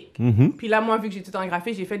cupcakes. Puis là, moi, vu que j'ai tout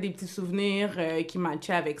engraphié, j'ai fait des petits souvenirs qui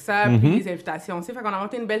matchaient avec ça, puis des invitations aussi. Fait qu'on a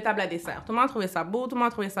monté une belle table à dessert. Tout le monde a trouvé ça beau, tout le monde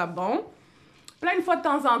a trouvé ça bon. Puis là, une fois de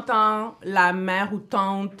temps en temps, la mère ou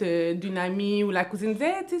tante d'une amie ou la cousine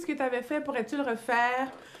disait, tu sais, ce que tu avais fait, pourrais-tu le refaire?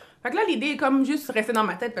 Fait que là, l'idée est comme juste restée dans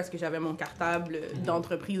ma tête parce que j'avais mon cartable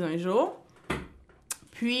d'entreprise un jour.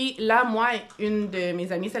 Puis là, moi, une de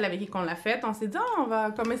mes amies, celle avec qui on l'a faite, on s'est dit, on va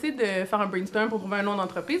comme essayer de faire un brainstorm pour trouver un nom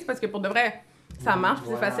d'entreprise parce que pour de vrai, ça marche,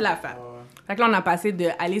 c'est facile à faire. Fait que là, on a passé de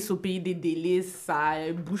Alice au pays des délices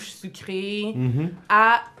à Bouche sucrée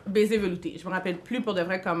à Baiser velouté. Je me rappelle plus pour de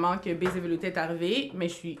vrai comment que Baiser velouté est arrivé, mais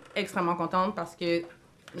je suis extrêmement contente parce que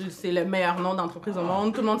c'est le meilleur nom d'entreprise au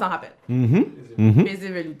monde. Tout le monde s'en rappelle. Baiser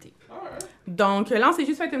velouté. Donc là, on s'est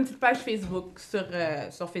juste fait une petite page Facebook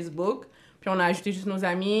sur Facebook. Puis on a ajouté juste nos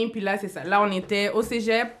amis. Puis là, c'est ça. Là, on était au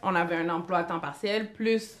cégep. On avait un emploi à temps partiel,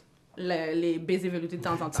 plus les baisers veloutés de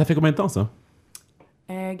temps en temps. Ça fait combien de temps, ça?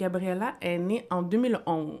 Gabriella est née en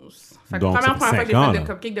 2011. Fait que Donc, la première fois que j'ai ans, fait de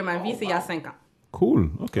cupcake de ma vie, c'est il y a 5 ans. Cool,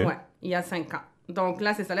 OK. Ouais, il y a 5 ans. Donc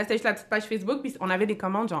là, c'est ça. Là, c'était juste la petite page Facebook. Puis on avait des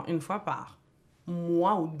commandes, genre, une fois par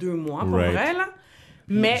mois ou 2 mois, pour vrai, là.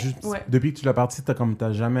 Mais, Depuis que tu l'as parti,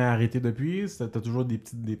 t'as jamais arrêté depuis? T'as toujours des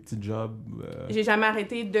petits jobs? J'ai jamais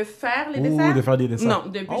arrêté de faire les desserts. De faire des desserts? Non,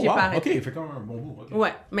 depuis, j'ai pas arrêté. OK, fait comme un bon bout. Okay.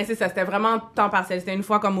 Ouais, mais c'est ça. C'était vraiment temps partiel. C'était une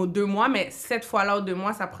fois comme aux 2 mois, mais cette fois-là, aux 2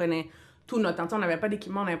 mois, ça prenait tout notre temps. On n'avait pas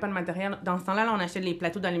d'équipement, on n'avait pas de matériel. Dans ce temps-là, on achetait les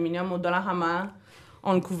plateaux d'aluminium au Dollarama.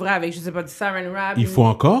 On le couvrait avec, je sais pas, du saran wrap. Il faut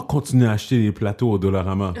encore continuer à acheter les plateaux au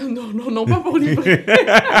Dollarama. Non, pas pour livrer.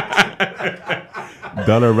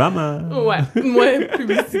 Dollarama. Ouais,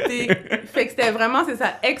 publicité. Fait que c'était vraiment, c'est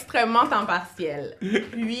ça, extrêmement temps partiel.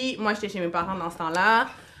 Puis, moi, j'étais chez mes parents dans ce temps-là.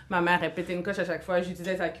 Ma mère répétait une coche à chaque fois.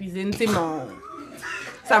 J'utilisais sa cuisine. Tu sais,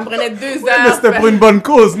 ça me prenait 2 heures. Mais c'était pour une bonne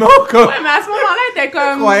cause, non? Ouais, mais à ce moment-là, elle était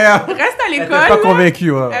comme... Incroyable. Reste à l'école. Elle était pas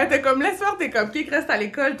convaincue, ouais. Elle était comme, laisse faire tes cupcakes, reste à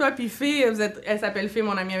l'école. Toi, puis Fée, elle s'appelle Fée,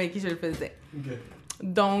 mon amie avec qui je le faisais. Okay.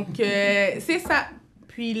 Donc, c'est ça.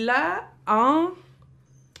 Puis là, en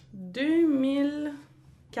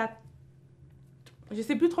 2004... Je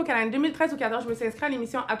sais plus trop quelle année. 2013 ou 2014, je me suis inscrite à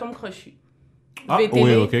l'émission Atome Crochu.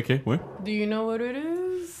 Oui, OK, oui. Do you know what it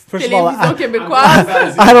is? First of all, Télévision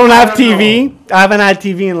québécoise. I don't have TV. I haven't had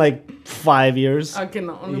TV in like 5 years. OK,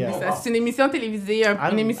 non, on oublie ça. C'est une émission télévisée,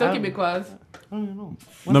 une émission québécoise. Non,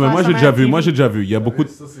 mais moi, j'ai déjà vu. Il y a beaucoup de...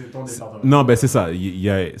 Ça, c'est ton département. Non, ben c'est ça.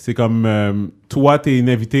 C'est comme... toi, t'es une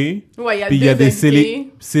invitée. Ouais, il y a puis il y a des invités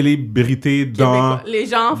célébrités dans... Québécois. Les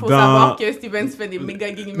gens, faut savoir que Steven se fait des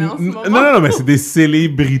méga guillemets en ce moment. Non, mais c'est des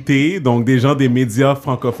célébrités, donc des gens des médias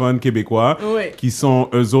francophones québécois qui sont,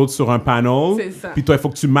 eux autres, sur un panel. C'est ça. Puis toi, il faut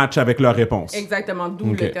que tu matches avec leurs réponses. Exactement,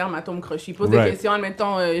 d'où le terme atome crochu. Pose des questions,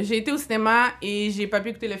 admettons, j'ai été au cinéma et j'ai pas pu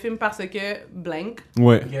écouter le film parce que blank.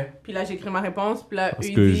 Ouais. Okay. Puis là, j'écris ma réponse, puis là, Parce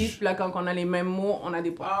eux que ils disent, puis là, quand on a les mêmes mots, on a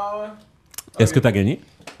des points. Est-ce que t'as gagné?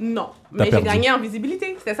 Non, T'as mais perdu. j'ai gagné en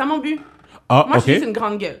visibilité. C'était ça mon but. Ah, Moi, OK. je suis une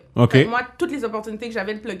grande gueule. OK. Fait que moi, toutes les opportunités que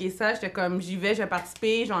j'avais de plugger ça, j'étais comme, j'y vais, je vais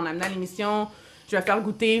participer, je vais en amener à l'émission, je vais faire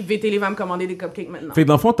goûter, VTL va me commander des cupcakes maintenant. Fait que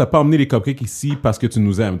dans le fond, t'as pas emmené les cupcakes ici parce que tu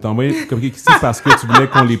nous aimes. T'as envoyé les cupcakes ici parce que tu voulais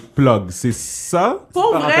qu'on les plug. C'est ça?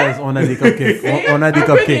 Pour vrai, On a des cupcakes. On a des un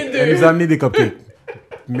peu les cupcakes. deux. Elle nous a amené des cupcakes.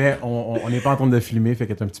 Mais on n'est pas en train de filmer, fait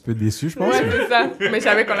qu'elle est un petit peu déçue, je pense. ouais, c'est ça. Mais je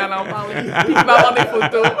savais qu'on allait en parler. Puis il va avoir des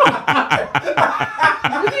photos.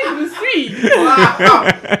 Je me suis.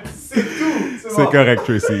 C'est tout. C'est correct,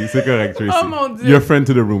 Tracy. C'est correct, Tracy. Oh mon Dieu. You're a friend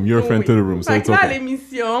to the room. You're a friend to the room. So Fait it's que là, à okay.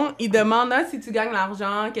 l'émission, il demande si tu gagnes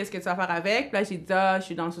l'argent, qu'est-ce que tu vas faire avec. Puis là, j'ai dit, je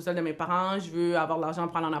suis dans le sous-sol de mes parents, je veux avoir de l'argent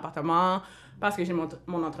pour prendre un appartement parce que j'ai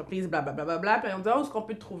mon entreprise, blablabla. Puis on dit, où est-ce qu'on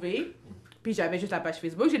peut te trouver? Puis j'avais juste la page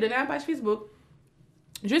Facebook. J'ai donné la page Facebook.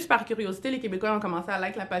 Juste par curiosité, les Québécois ont commencé à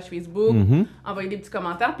like la page Facebook, envoyer des petits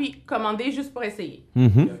commentaires, puis commander juste pour essayer.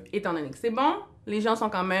 Étant donné que c'est bon, les gens sont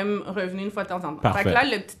quand même revenus une fois de temps en temps. Parfait. Fait que là,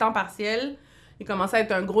 le petit temps partiel, il commençait à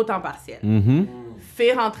être un gros temps partiel. Mhm.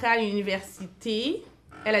 Fait rentrer à l'université,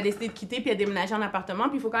 elle a décidé de quitter puis elle a déménagé en appartement.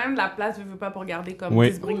 Puis il faut quand même de la place, je veux pas, pour garder comme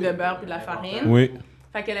Oui. 10 briques de beurre puis de la farine. Oui.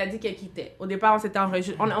 Fait qu'elle a dit qu'elle quittait. Au départ, on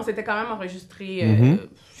s'était quand même enregistré,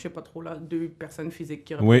 je sais pas trop, là, 2 personnes physiques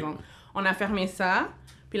qui représentent. Oui. On a fermé ça.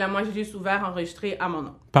 Puis là, moi, j'ai juste ouvert, enregistré à mon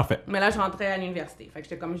nom. Parfait. Mais là, je rentrais à l'université. Fait que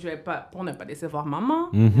j'étais comme, je vais pas, pour ne pas décevoir maman.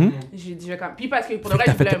 J'ai dit, je vais quand même. Puis parce que pour le vrai,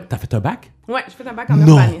 T'as fait un bac? Ouais, j'ai fait un bac en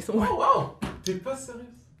urbanisme. Ouais. Wow! T'es pas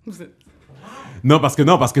sérieux? Non,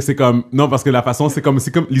 parce que c'est comme... Non, parce que la façon, c'est comme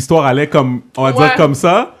l'histoire allait comme... On va dire comme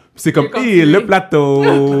ça. Puis c'est comme, le plateau!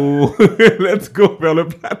 Let's go vers le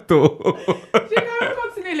plateau! J'ai quand même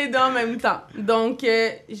continué les deux en même temps. Donc,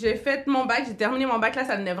 j'ai fait mon bac, j'ai terminé mon bac. Là,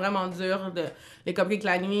 ça devenait vraiment dur. Les cupcakes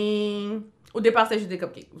la nuit. Au départ, c'était juste des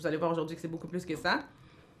cupcakes. Vous allez voir aujourd'hui que c'est beaucoup plus que ça.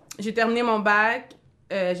 J'ai terminé mon bac.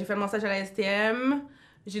 J'ai fait mon stage à la STM.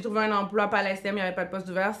 J'ai trouvé un emploi pas à la STM, il n'y avait pas de poste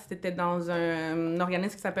ouvert. C'était dans un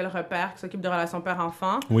organisme qui s'appelle Repère, qui s'occupe de relations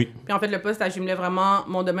père-enfant. Oui. Puis en fait, le poste, ça jumelait vraiment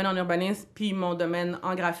mon domaine en urbanisme puis mon domaine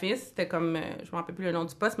en graphisme. C'était comme, je me rappelle plus le nom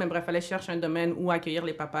du poste, mais bref, il fallait chercher un domaine où accueillir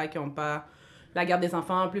les papas qui n'ont pas la garde des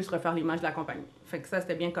enfants, plus refaire l'image de la compagnie. Fait que ça,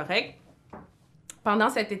 c'était bien correct. Pendant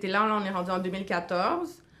cet été-là, on est rendu en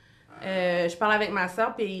 2014. Je parle avec ma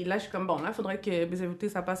soeur, puis là, je suis comme, bon, là, il faudrait que BZVT,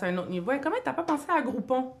 ça passe à un autre niveau. Et comment t'as pas pensé à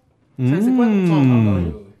Groupon? C'est quoi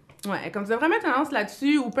Groupon? Ouais, comme ça, vraiment tendance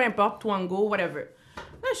là-dessus, ou peu importe, Twango, whatever.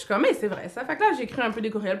 Là, je suis comme, mais c'est vrai ça. Fait que là, j'ai écrit un peu des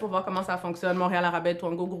courriels pour voir comment ça fonctionne. Montréal, Arabais,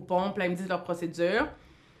 Twango, Groupon. Puis là, ils me disent leur procédure.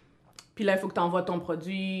 Puis là, il faut que tu envoies ton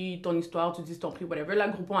produit, ton histoire, tu dis ton prix, whatever. Là,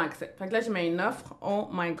 Groupon accepte. Fait que là, j'ai mis une offre. Oh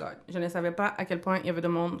my God. Je ne savais pas à quel point il y avait de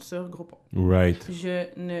monde sur Groupon. Right. Je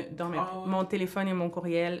ne dormais pas. Mon téléphone et mon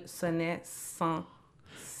courriel sonnaient sans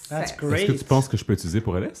That's cesse. great. Est-ce que tu penses que je peux utiliser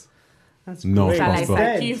pour LS? That's Non, great. je À la pense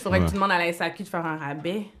pas. SAQ, il faudrait que tu demandes à la SAQ de faire un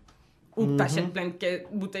rabais. Ou que tu achètes plein de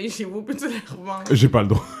bouteilles chez vous, puis tu les revends. J'ai pas le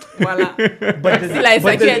droit. Voilà. But Si la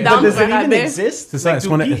SAQ est down does pour it un even rabais. exist? C'est ça, Like,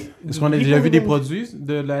 est-ce qu'on a déjà vu des produits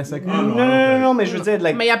de la SAQ? Non, mais je veux dire,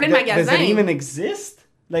 like... Mais il y a plein de magasins. Does it even exist?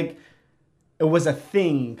 Like, it was a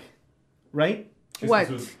thing, right? What?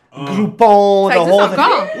 Groupon, Ça the existe whole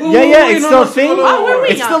encore? Yeah, it's still a thing? Ah oui,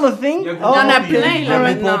 It's still a thing? Il y en a plein, Il y a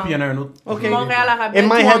là, Groupon, maintenant. puis il y en a un autre. Okay. Montréal, Arabais, It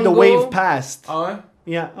might have the Twango. wave passed. Ah ouais?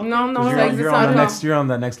 Yeah. Okay. Non, ça You're existe on the encore. you're on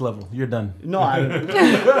the next level. You're done. No,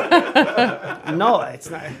 no, it's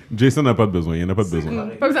not. Jason n'a pas de besoin. Il n'a pas de besoin.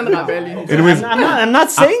 Pas besoin de rappel. Anyways, I'm not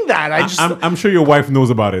saying that. I just... I'm sure your wife knows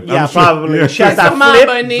about it. Yeah, I'm sure. probably. Yeah. She has that Sûrement flip.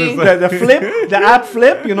 abonné. The flip, the app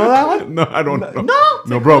flip, you know that one? No, I don't know. No.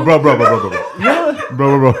 No, bro.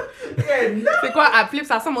 C'est quoi, à Flip,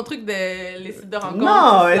 ça ressemble au truc de les sites de rencontres.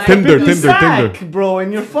 No, it's Like, Tinder, a Tinder, sack, bro,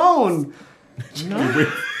 in your phone.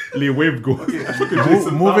 Les waves go.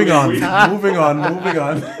 Moving on.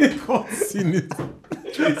 Continue.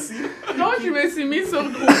 Donc, je me suis mis sur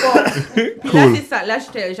Groupon. Puis là, c'est ça. Là,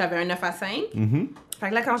 j'avais un 9 à 5. Fait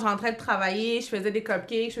que là, quand je rentrais de travailler, je faisais des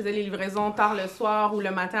cupcakes, je faisais les livraisons tard le soir ou le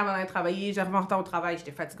matin avant d'aller travailler. J'arrivais en retard au travail,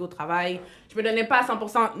 j'étais fatiguée au travail. Je me donnais pas à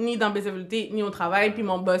 100% ni dans BZVT ni au travail. Puis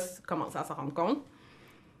mon boss commençait à s'en rendre compte.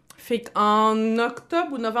 Fait qu'en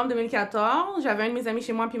octobre ou novembre 2014, j'avais un de mes amis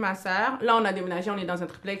chez moi puis ma sœur. Là, on a déménagé, on est dans un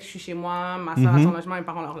triplex, je suis chez moi, ma sœur a son logement, mes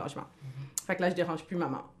parents leur logement. Fait que là, je dérange plus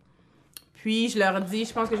maman. Puis je leur dis,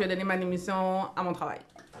 je pense que je vais donner ma démission à mon travail.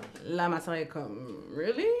 Là, ma sœur est comme,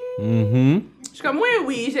 really? Je suis comme,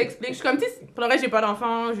 oui, j'explique. Je suis comme, tu sais, pour le reste, j'ai pas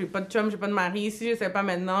d'enfant, j'ai pas de chum, j'ai pas de mari. Si je sais pas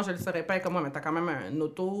maintenant, je le saurais pas. Comme moi, mais t'as quand même un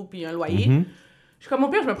auto puis un loyer. Je suis comme, au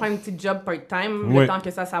pire, je me prends une petite job part-time le temps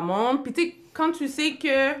que ça monte. Puis tu sais, quand tu sais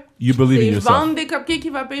que You believe in c'est yourself. vendre des cupcakes qui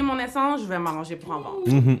va payer mon essence, je vais m'arranger pour en vendre.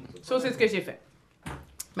 Ça, c'est ce que j'ai fait.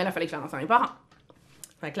 Mais là, il fallait que j'annonce à mes parents.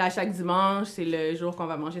 Fait que là, chaque dimanche, c'est le jour qu'on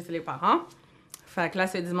va manger, c'est les parents. Fait que là,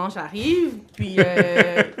 ce dimanche arrive, puis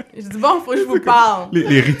je dis, bon, faut que je vous parle.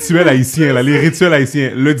 Les rituels haïtiens, là,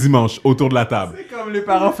 le dimanche, autour de la table. C'est comme les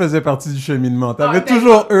parents faisaient partie du cheminement. T'avais Ah,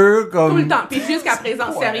 toujours eux comme... Tout le temps. Puis jusqu'à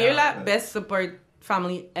présent, sérieux, là, best support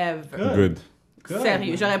family ever. Good.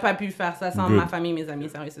 Sérieux, j'aurais pas pu faire ça sans Good. ma famille, mes amis,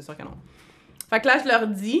 sérieux, c'est sûr que non. Fait que là, je leur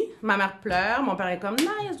dis, ma mère pleure, mon père est comme,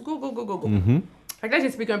 nice, go. Fait que là,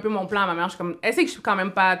 j'explique un peu mon plan à ma mère. Je suis comme, elle sait que je suis quand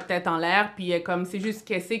même pas tête en l'air, puis comme, c'est juste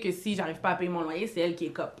qu'elle sait que si j'arrive pas à payer mon loyer, c'est elle qui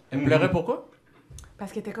est cop. Elle pleurait pourquoi?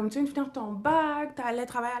 Parce qu'elle était comme, tu viens de finir ton bac, t'allais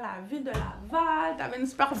travailler à la ville de Laval, t'avais une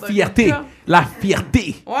super bonne Fierté. job. La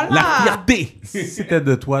fierté. Voilà. La fierté. Si c'était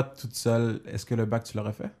de toi toute seule, est-ce que le bac, tu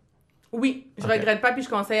l'aurais fait? Oui, je regrette pas, puis je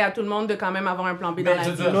conseille à tout le monde de quand même avoir un plan B dans la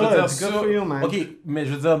vie. Good for you, man. OK, mais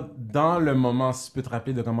je veux dire, dans le moment, si tu peux te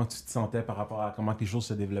rappeler de comment tu te sentais par rapport à comment tes choses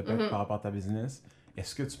se développaient par rapport à ta business,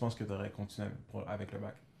 est-ce que tu penses que tu aurais continué avec le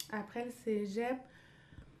bac? Après le cégep,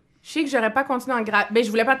 je sais que j'aurais pas continué en graphisme. Ben, je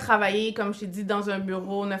voulais pas travailler, comme je t'ai dit, dans un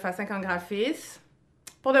bureau 9 à 5 en graphisme.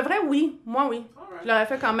 Pour de vrai, oui. Moi, oui. Je l'aurais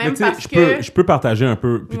fait quand même Mais parce je peux partager un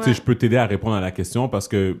peu, puis tu sais, Ouais. je peux t'aider à répondre à la question parce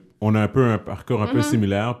que on a un peu un parcours un peu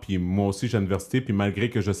similaire, puis moi aussi, j'ai à l'université, puis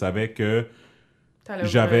malgré que je savais que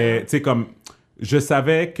j'avais, tu sais, comme, je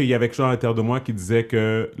savais qu'il y avait quelque chose à l'intérieur de moi qui disait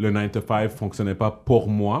que le 9 to 5 fonctionnait pas pour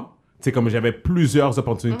moi. Tu sais, comme j'avais plusieurs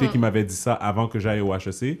opportunités qui m'avaient dit ça avant que j'aille au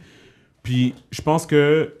HEC. Puis je pense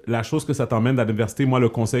que la chose que ça t'emmène à l'université, moi, le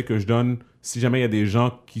conseil que je donne, si jamais il y a des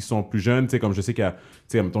gens qui sont plus jeunes, tu sais, comme je sais qu'il y a, tu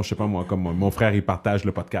sais, mettons, je sais pas moi, comme mon frère, il partage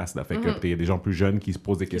le podcast, là, fait que peut-être il y a des gens plus jeunes qui se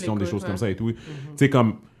posent des questions, des choses comme ça et tout. Tu sais,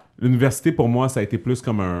 comme l'université, pour moi, ça a été plus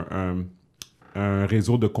comme un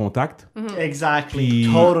réseau de contacts. Exactly.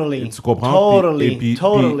 Puis, Totally. Tu comprends? Totally. Puis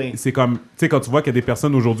Totally. c'est comme, tu sais, quand tu vois qu'il y a des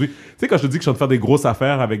personnes aujourd'hui, tu sais, quand je te dis que je suis en train de faire des grosses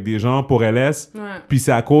affaires avec des gens pour LS, puis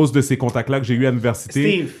c'est à cause de ces contacts-là que j'ai eu à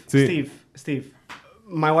l'université. Steve.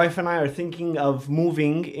 My wife and I are thinking of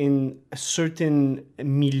moving in a certain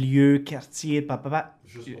milieu, quartier, papa.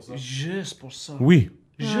 Juste pour ça. Oui.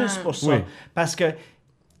 Juste pour ça. Oui. Parce que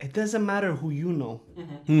it doesn't matter who you know.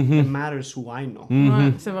 It matters who I know.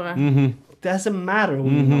 Ouais, c'est vrai. It doesn't matter who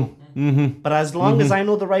you know. But as long as I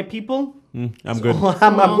know the right people, I'm good.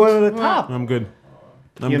 I'm going to the top. I'm good.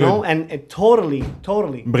 You know, and totally.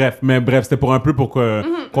 Bref, c'était pour un peu pour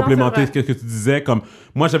complémenter non, ce que tu disais. Comme,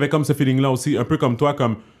 moi, j'avais comme ce feeling-là aussi, un peu comme toi,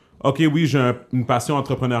 comme, OK, oui, j'ai une passion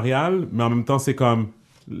entrepreneuriale, mais en même temps, c'est comme,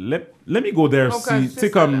 let me go there, Okay, tu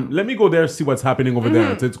sais, comme, let me go there, see what's happening over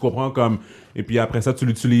there. Tu sais, tu comprends, comme, et puis après ça, tu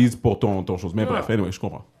l'utilises pour ton chose. Mais bref, anyway, je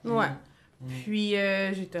comprends. Ouais. Puis,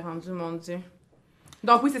 j'étais rendue, mon Dieu.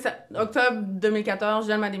 Donc, oui, c'est ça. Octobre 2014,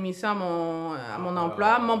 je donne ma démission à mon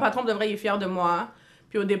emploi. Mon patron, de vrai, il est fier de moi.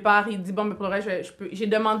 Puis au départ, il dit, bon, mais pour le reste, j'ai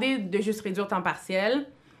demandé de juste réduire temps partiel.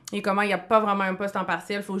 Et comment il n'y a pas vraiment un poste en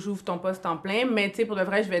partiel, il faut que j'ouvre ton poste en plein. Mais tu sais, pour le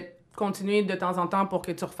vrai, je vais continuer de temps en temps pour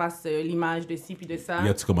que tu refasses l'image de ci puis de ça. Y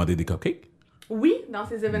a-tu commandé des cupcakes? Oui, dans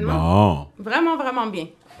ces événements. Non. Vraiment, vraiment bien.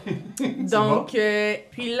 Donc,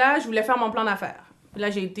 puis là, je voulais faire mon plan d'affaires. Puis là,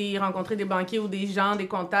 j'ai été rencontrer des banquiers ou des gens, des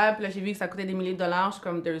comptables. Puis là, j'ai vu que ça coûtait des milliers de dollars. Je suis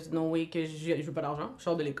comme, there's no way que je veux pas d'argent. Je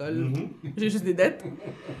sors de l'école. J'ai juste des dettes.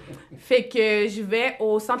 Fait que je vais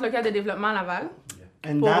au Centre local de développement à Laval.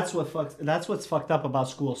 And that's what's fucked up about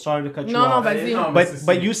school. Sorry to cut you Non, non, off. vas-y. Non, mais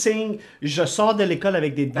But you saying, je sors de l'école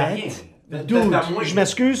avec des dettes. Dude, je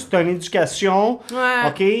m'excuse, t'as une éducation. Ouais.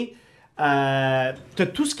 OK? T'as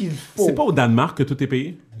tout ce qu'il faut. C'est pas au Danemark que tout est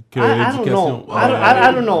payé? Que I don't know.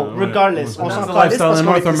 I don't know. Regardless, on s'en calisse parce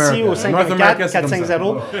qu'on est ici au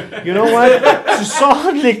 514-450. You know what? Tu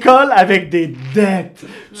sors de l'école avec des dettes.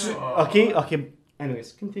 OK.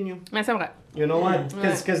 Anyways, continue. Mais c'est vrai. You know what?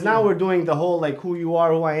 Because now we're doing the whole like who you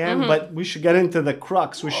are, who I am, but we should get into the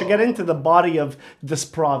crux. We should get into the body of this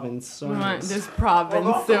province. So Ouais, this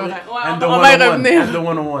province, c'est vrai. Ouais, And the on va y 101. revenir. And the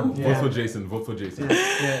 101. Vote for Jason, vote for Jason.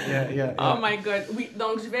 yeah. Oh my God. Oui,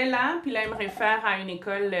 donc je vais là, puis là, ils me réfèrent à une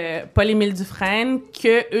école Paul-Émile Dufresne,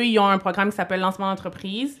 eux ils ont un programme qui s'appelle Lancement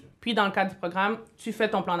d'entreprise. Puis dans le cadre du programme, tu fais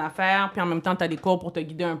ton plan d'affaires, puis en même temps, tu as des cours pour te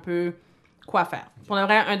guider un peu quoi faire. Pour le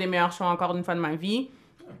vrai, un des meilleurs choix encore une fois de ma vie.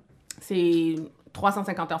 C'est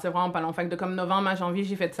 350 heures, c'est vraiment pas long. Fait que de comme novembre à janvier,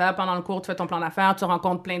 j'ai fait ça. Pendant le cours, tu fais ton plan d'affaires, tu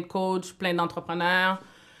rencontres plein de coachs, plein d'entrepreneurs.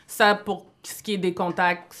 Ça, pour ce qui est des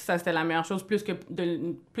contacts, ça, c'était la meilleure chose, plus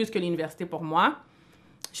que l'université pour moi.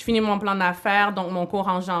 Je finis mon plan d'affaires, donc mon cours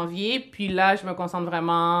en janvier. Puis là, je me concentre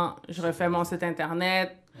vraiment, je refais mon site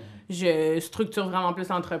Internet, je structure vraiment plus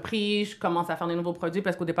l'entreprise, je commence à faire des nouveaux produits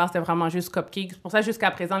parce qu'au départ, c'était vraiment juste cupcakes. C'est pour ça, jusqu'à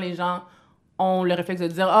présent, les gens ont le réflexe de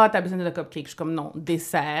dire « Ah, t'as besoin de cupcakes. » Je suis comme « Non,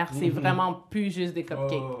 dessert. C'est vraiment plus juste des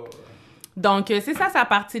cupcakes. Donc, c'est ça, c'est à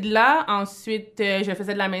partir de là. Ensuite, je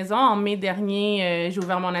faisais de la maison. En mai dernier, j'ai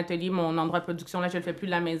ouvert mon atelier, mon endroit de production. Là, je le fais plus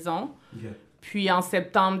de la maison. Puis, en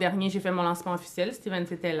septembre dernier, j'ai fait mon lancement officiel. Steven,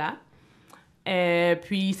 c'était là.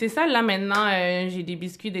 Puis, c'est ça. Là, maintenant, j'ai des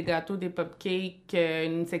biscuits, des gâteaux, des cupcakes,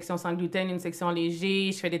 une section sans gluten, une section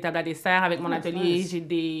léger. Je fais des tables à dessert avec mon atelier. Nice. J'ai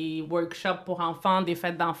des workshops pour enfants, des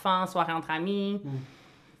fêtes d'enfants, soirées entre amis.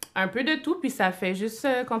 Un peu de tout, puis ça fait juste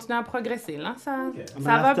continuer à progresser, là. Ça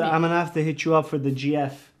va bien. I'm gonna have to hit you up for the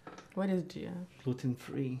GF. What is GF? Gluten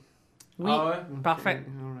free. Oui, parfait.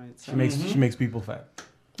 All right. She makes people fat.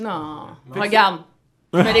 Non, regarde.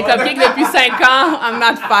 Je fais des cupcakes depuis 5 ans, I'm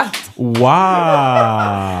not fat.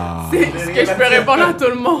 Wow! C'est ce que je peux répondre à tout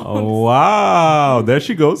le monde. Wow! There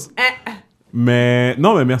she goes. Mais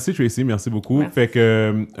non, mais merci Tracy, merci beaucoup. Merci. Fait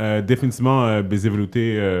que définitivement, Baiser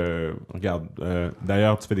Velouté, regarde,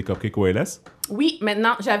 d'ailleurs, tu fais des cupcakes au LS? Oui,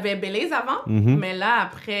 maintenant, j'avais Belize avant, mais là,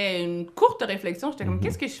 après une courte réflexion, j'étais comme,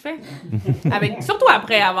 qu'est-ce que je fais? Surtout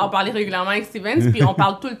après avoir parlé régulièrement avec Stevens, puis on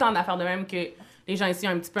parle tout le temps d'affaires de même que les gens ici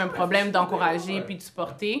ont un petit peu un problème d'encourager puis de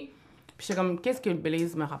supporter. Puis j'étais comme, qu'est-ce que le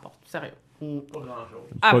Belize me rapporte? Sérieux.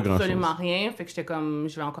 Absolument rien. Fait que j'étais comme,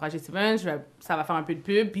 je vais encourager Steven, ça va faire un peu de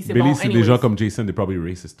pub, puis c'est Billy, bon. c'est des anyways. gens comme Jason, they're probably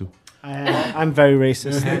racist too. I'm very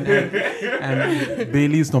racist.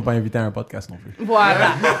 Bailey, ils t'ont pas invité à un podcast non plus.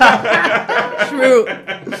 Voilà. True.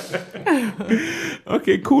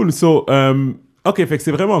 OK, cool. So, OK, fait que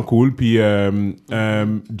c'est vraiment cool. Puis,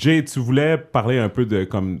 Jay, tu voulais parler un peu de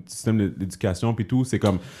comme du système d'éducation puis tout. C'est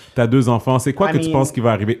comme, t'as 2 enfants. C'est quoi que tu penses qui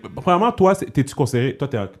va arriver? Premièrement, toi, t'es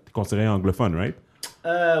considéré anglophone, right?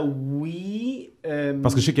 Oui.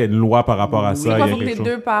 Parce que je sais qu'il y a une loi par rapport à ça. C'est il y quoi a pour quelque tes chose.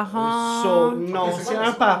 2 parents? So, no, c'est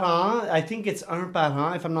un parent. I think it's un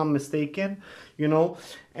parent, if I'm not mistaken, you know.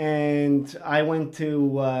 And I went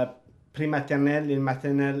to pre-maternelle and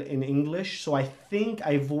maternelle in English, so I think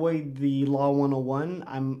I avoid the Law 101.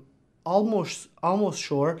 I'm almost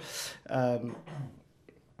sure.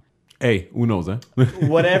 Hey, who knows, hein?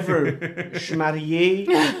 Whatever. Je suis marié.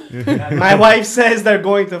 My wife says they're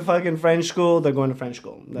going to fucking French school. They're going to French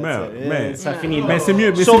school. That's it. Ça finit là. Mais c'est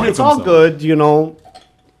mieux, So c'est mieux it's comme all ça. good, you know.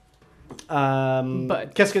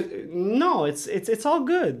 But. Qu'est-ce que no, it's all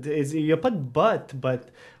good. Il y a pas de but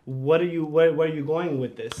where are you going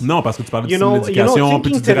with this? Non, parce que tu parles de You know, l'éducation,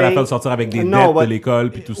 puis tu thinking dirais la today- fin de sortir avec des No, dettes but- de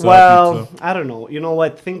l'école, puis tout ça. Well, puis tout ça. I don't know. You know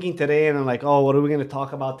what? Thinking today, and I'm like, oh, what are we going to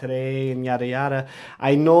talk about today, and yada yada.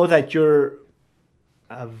 I know that you're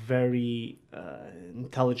a very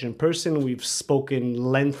intelligent person. We've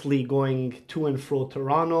spoken lengthily going to and fro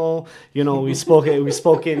Toronto. You know, we've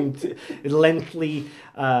spoken lengthily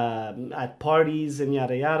at parties and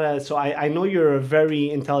yada yada. So I know you're a very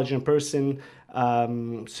intelligent person.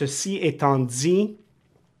 Ceci étant dit,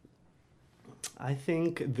 I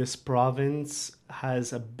think this province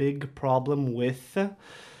has a big problem with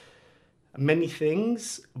many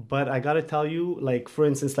things, but I gotta tell you, like, for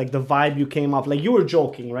instance, like the vibe you came off, like you were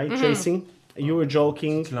joking, right, Tracy? You were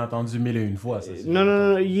joking. Tu l'as entendu 1001 fois, ça.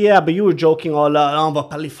 No, yeah, but you were joking, oh là, on va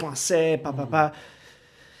parler français, pa.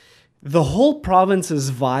 The whole province's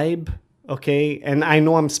vibe, okay, and I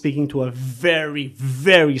know I'm speaking to a very,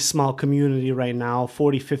 very small community right now,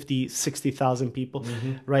 40, 50, 60,000 people,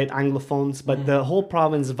 right, anglophones, but the whole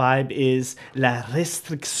province vibe is la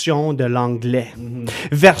restriction de l'anglais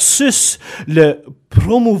versus le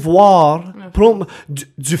promouvoir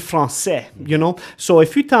du français, you know? So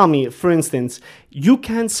if you tell me, for instance, you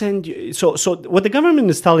can't send... So what the government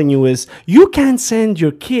is telling you is you can't send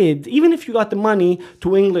your kid, even if you got the money,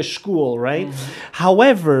 to English school, right?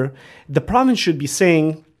 However, the province should be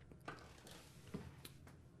saying,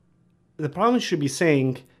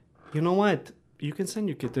 you know what? You can send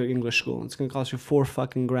your kid to English school. It's going to cost you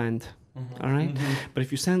 $4,000. All right? But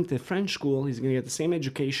if you send to French school, he's going to get the same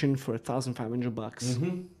education for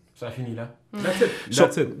 $1,500. Ça finit là. That's it. So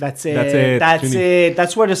That's that's it.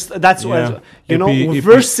 That's where Yeah. you know. Et puis-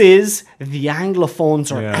 Versus the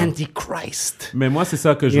Anglophones are Yeah. Antichrist. Mais moi, c'est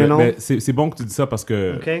ça que je You veux. know? Mais c'est bon que tu dis ça parce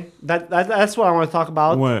que. Okay, that's what I want to talk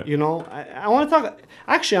about. Ouais. You know, I want to talk.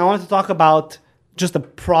 Actually, I want to talk about just the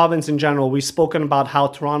province in general. We've spoken about how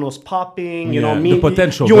Toronto's popping. You know, Yeah, me, the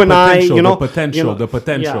potential, you the and I. potential, You know, the potential, the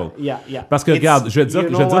potential. Yeah. Parce que, regarde, je vais te dire- you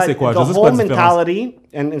je vais te know dire what? c'est quoi. The Je vais dire c'est whole quoi la différence. mentality,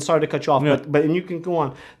 and sorry to cut you off, Yeah. but you can go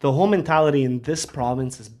on. The whole mentality in this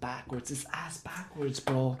province is backwards. It's ass backwards,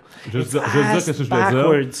 bro. Je veux It's dire ass qu'est-ce que je veux dire.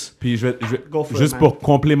 backwards. Puis je vais Go for it, juste man. pour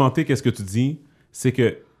complémenter qu'est-ce que tu dis, c'est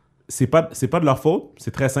que c'est pas de leur faute.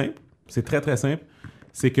 C'est très simple. C'est très très simple.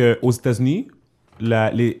 C'est que aux États-Unis,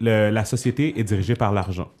 la société est dirigée par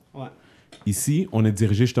l'argent. Ouais. Ici, on est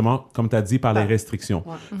dirigé justement, comme tu as dit, par les restrictions.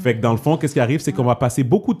 Ouais. Fait que dans le fond, qu'est-ce qui arrive, c'est qu'on va passer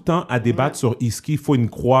beaucoup de temps à débattre sur est-ce qu'il faut une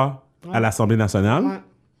croix à l'Assemblée nationale, Ouais.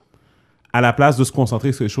 à la place de se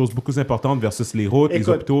concentrer sur des choses beaucoup plus importantes versus les routes, les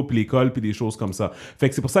Écoute. hôpitaux, puis l'école, puis des choses comme ça. Fait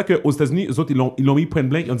que c'est pour ça qu'aux États-Unis, eux autres, ils l'ont mis point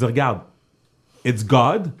blank, ils ont dit, regarde, it's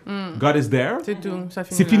God, God is there, C'est tout. Ça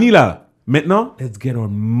finit c'est là. fini là. Maintenant, let's get our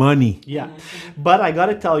money. Yeah, but I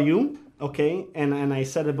gotta tell you, okay, and I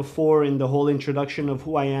said it before in the whole introduction of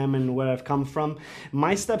who I am and where I've come from.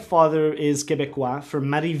 My stepfather is Québécois from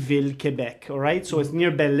Marieville, Quebec. All right, so it's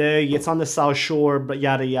near Belleuil. It's on the South Shore, but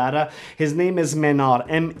yada yada. His name is Menard,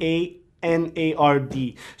 Manard.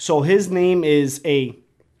 So his name is a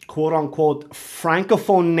quote unquote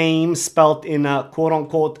francophone name spelt in a quote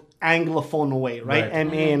unquote Anglophone way, right? Right.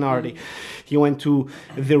 M-A-N-R-D. He went to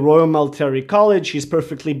the Royal Military College. He's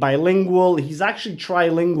perfectly bilingual. He's actually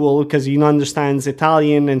trilingual because he understands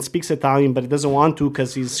Italian and speaks Italian, but he doesn't want to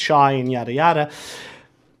because he's shy and yada yada.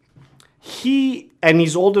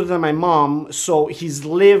 He's older than my mom, so he's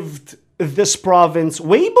lived this province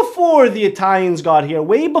way before the Italians got here,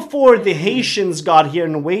 way before the Haitians got here,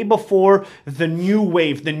 and way before the new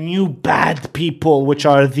wave, the new bad people, which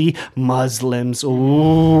are the Muslims.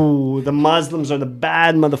 Ooh, the Muslims are the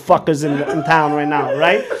bad motherfuckers in town right now,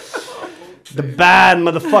 right? The bad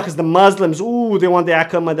motherfuckers, the Muslims. Ooh, they want the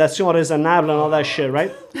accommodation raisonnable and all that shit,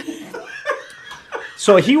 right?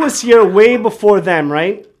 So he was here way before them,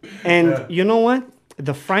 right? And you know what?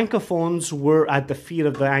 The Francophones were at the feet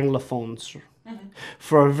of the Anglophones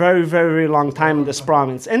for a very, very, very long time in this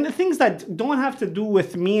province. And the things that don't have to do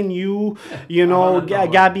with me and you, you know,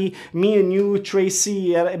 Gabby, me and you,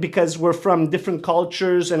 Tracy, because we're from different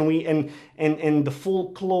cultures and and the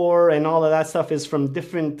folklore and all of that stuff is from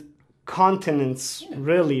different continents,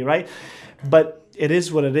 really, right? But it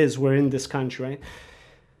is what it is. We're in this country, right?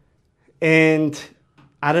 And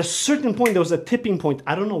at a certain point, there was a tipping point.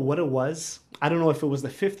 I don't know what it was. I don't know if it was the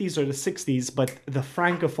 50s or the 60s, but the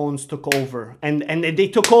Francophones took over. And they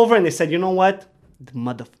took over and they said, you know what?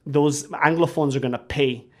 Those Anglophones are going to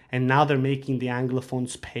pay. And now they're making the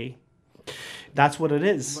Anglophones pay. That's what it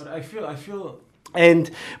is. But I feel...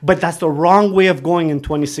 But that's the wrong way of going in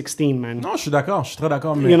 2016, man. Non, je suis d'accord. Je suis très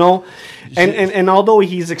d'accord. Mais you know? And although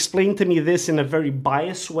he's explained to me this in a very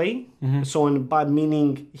biased way, so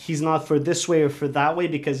meaning he's not for this way or for that way,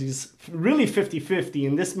 because he's really 50-50,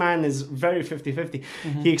 and this man is very 50-50.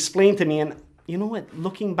 He explained to me, and you know what?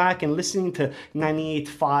 Looking back and listening to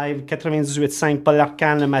 98.5, 98.5, Paul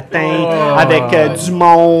Arcand le matin, avec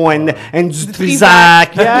Dumont and du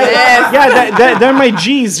Trizac. They're my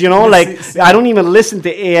G's, you know? Like, I don't even listen to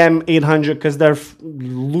AM 800 because they're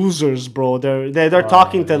losers, bro. They're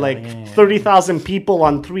talking to like 30,000 people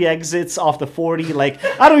on 3 exits off the 40. Like,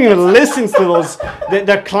 I don't even listen to those.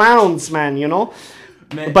 They're clowns, man, you know?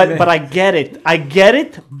 But I get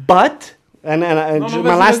it, but... And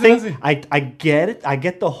my last thing, I get it. I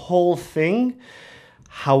get the whole thing.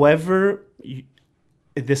 However,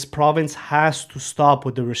 this province has to stop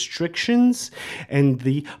with the restrictions and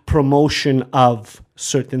the promotion of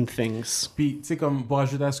certain things. Puis, tu sais, comme pour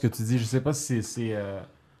ajouter à ce que tu dis, je sais pas si c'est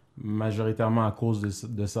majoritairement à cause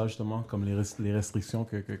de ça, justement, comme les restrictions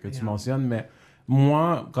que tu mentionnes, mais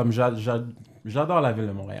moi, comme j'adore la ville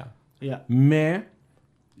de Montréal. Mais...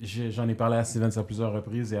 J'en ai parlé à Stevens à plusieurs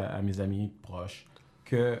reprises et à mes amis proches,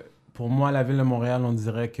 que pour moi, la ville de Montréal, on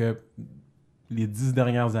dirait que les 10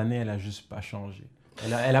 dernières années, elle a juste pas changé.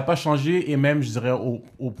 Elle a pas changé, et même, je dirais,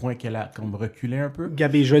 au point qu'elle a comme reculé un peu.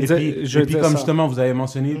 Gabi, je veux dire... Et puis, comme justement, vous avez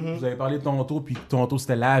mentionné, vous avez parlé de Toronto, puis Toronto,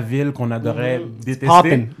 c'était la ville qu'on adorait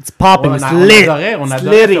détester. It's popping, it's lit. On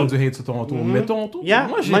adorait faire du hate sur Toronto. Mais Toronto,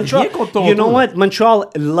 moi, j'ai rien contre Toronto. You know what? Montreal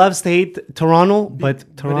loves to hate Toronto,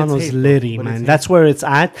 but Toronto's litty, man. That's where it's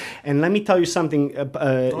at. And let me tell you something.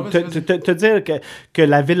 Te dire que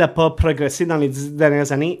la ville n'a pas progressé dans les 10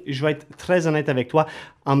 dernières années, je vais être très honnête avec toi.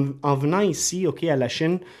 En venant ici, OK, à la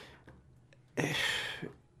Chine,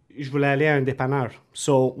 je voulais aller à un dépanneur.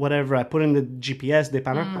 So, whatever, I put in the GPS,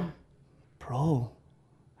 dépanneur. Bro,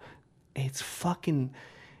 it's fucking...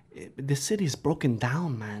 The city's broken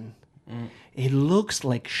down, man. It looks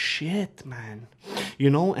like shit, man.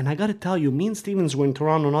 You know, and I gotta tell you, me and Stevens were in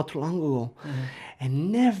Toronto not too long ago.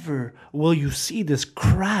 And never will you see this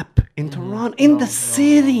crap in Toronto, in the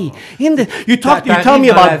city. You tell me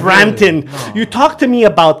about Brampton. You talk to me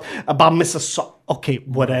about Mississauga. Okay,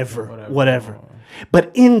 whatever.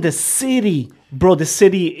 But in the city, bro, the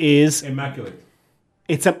city is immaculate.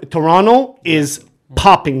 Toronto is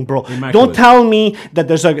popping, bro. Immaculate. Don't tell me that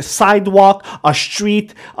there's a sidewalk, a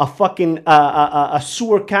street, a fucking a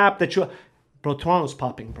sewer cap that you... Bro, Toronto's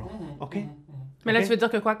popping, bro. Okay? Mais là, tu veux dire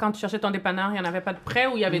que quoi, quand tu cherchais ton dépanneur, il n'y en avait pas de prêt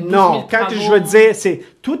ou il y avait 12 000 Non, quand je veux dire, c'est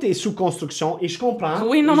tout est sous construction et je comprends.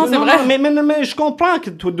 Oui, non, c'est vrai. Mais je comprends que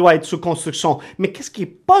tout doit être sous construction. Mais qu'est-ce qui n'est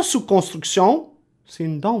pas sous construction? C'est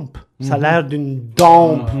une dompe. Ça a l'air d'une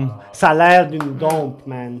dompe. Ça a l'air d'une dompe,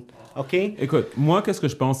 man. OK? Écoute, moi, qu'est-ce que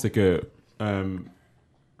je pense, c'est que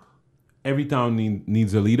every town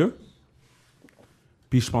needs a leader.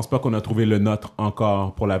 Puis je pense pas qu'on a trouvé le nôtre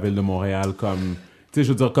encore pour la ville de Montréal comme... Tu sais, je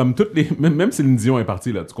veux dire, comme toutes les... Même Céline Dion est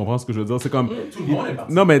partie, là. Tu comprends ce que je veux dire? C'est comme... Tout le monde est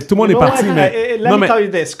parti. Non, mais tout le monde est parti, mais... Let me tell you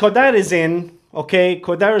this. Coderre is in... Okay,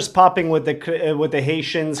 Coderre is popping with the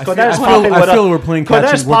Haitians. Coderre is popping with... I feel we're playing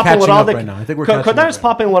catching up right now. I think we're catching up. Coderre is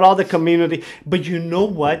popping with all the community. But you know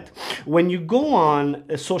what? When you go on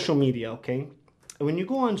social media, okay? When you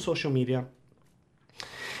go on social media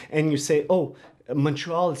and you say, oh,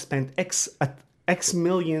 Montreal has spent X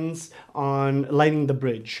millions on lighting the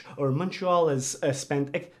bridge, or Montreal has spent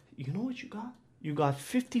X... You know what you got? You got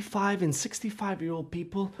 55 and 65-year-old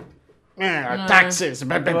people... taxes.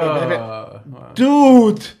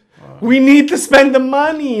 Dude, We need to spend the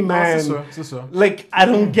money, man. C'est ça. Like, I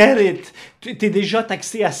don't get it. T'es déjà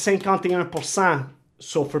taxé à 51%.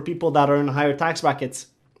 So for people that are in higher tax brackets,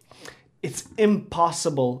 it's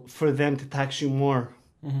impossible for them to tax you more.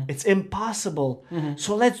 It's impossible.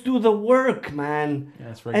 So let's do the work, man.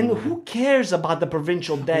 Yeah, it's and regular. who cares about the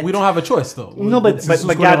provincial debt? We don't have a choice, though. No, but C'est ce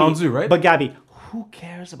qu'on est Gabby, rendu, right? but Gabby, who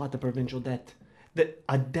cares about the provincial debt?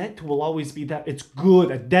 A debt will always be that. It's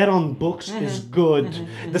good. A debt on books is good.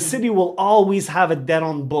 The city will always have a debt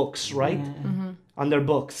on books, right? On their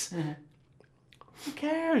books. Who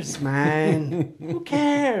cares, man? Who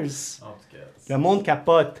cares? Le monde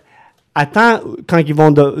capote. Attends quand ils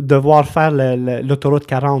vont devoir faire l'autoroute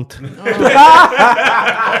 40.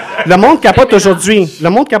 Le monde capote aujourd'hui. Le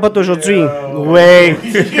monde capote aujourd'hui. Wait.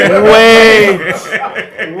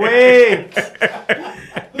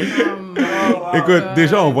 Écoute,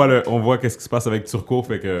 déjà, on voit qu'est-ce qui se passe avec Turco,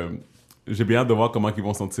 fait que j'ai bien hâte de voir comment ils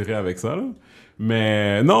vont s'en tirer avec ça, là.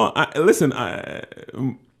 Mais non, listen,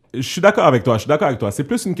 je suis d'accord avec toi. C'est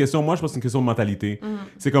plus une question, moi, je pense que c'est une question de mentalité.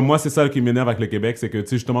 C'est comme moi, c'est ça qui m'énerve avec le Québec, c'est que, tu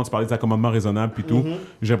sais, justement, tu parlais des accommodements raisonnables puis tout.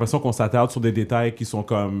 J'ai l'impression qu'on s'attarde sur des détails qui sont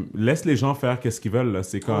comme, laisse les gens faire qu'est-ce qu'ils veulent, là.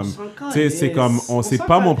 C'est comme, tu sais, c'est comme, c'est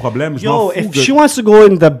pas mon problème. Je m'en Yo, fous if de- she wants to go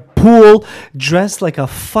in the pool dressed like a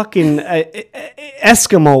fucking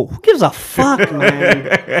Eskimo, who gives a fuck, man?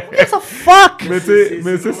 Who gives a fuck? Mais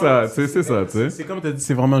c'est ça, c'est ça, tu sais. C'est comme tu as dit,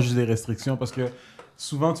 c'est vraiment juste des restrictions parce que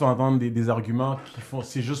souvent tu vas entendre des arguments qui font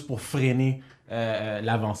c'est juste pour freiner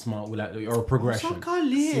l'avancement ou or progression. On s'en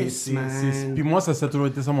calisse, man. Puis moi, ça a toujours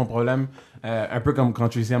été ça mon problème. Un peu comme quand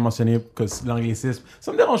Tracy a mentionné que l'anglicisme.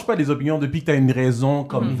 Ça me dérange pas les opinions depuis que tu as une raison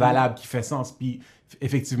comme valable qui fait sens. Puis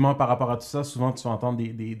effectivement, par rapport à tout ça, souvent tu vas entendre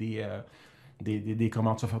des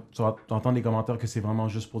commentaires, tu vas entendre des commentaires que c'est vraiment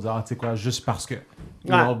juste pour dire, ah, tu sais quoi, juste parce que.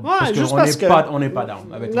 Parce juste qu'on parce que. on n'est pas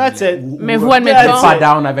down avec That's l'anglais. it. Mais Ou- vous, ou admettons- pas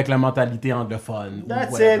down avec la mentalité anglophone.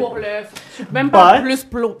 That's whatever. it. Pour le... Je suis même pas But- plus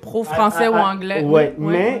pro-français ou anglais. Ouais,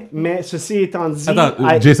 Ouais. mais ceci étant dit.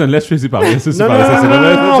 Attends, Jason, laisse Tracy parler.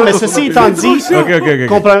 Non, mais ceci étant dit, Ok.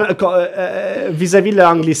 vis-à-vis de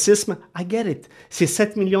l'anglicisme, I get it. C'est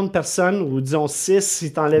 7 millions de personnes, ou disons 6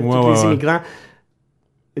 si t'enlèves Ouais, tous les ouais. immigrants,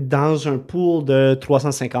 dans un pool de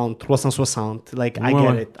 350, 360. Like, I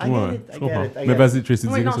get it. I get it. Mais vas-y, Tracy,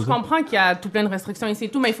 dis Oui, non, quelque je chose. comprends qu'il y a tout plein de restrictions ici et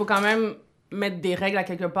tout, mais il faut quand même mettre des règles à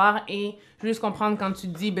quelque part et juste comprendre quand tu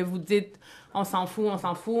dis, ben vous dites, on s'en fout,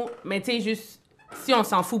 mais tu sais, juste, si on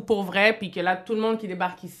s'en fout pour vrai, puis que là, tout le monde qui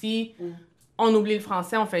débarque ici, on oublie le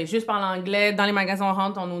français, on fait juste parler anglais, dans les magasins on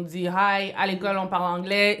rentre, on nous dit hi, à l'école on parle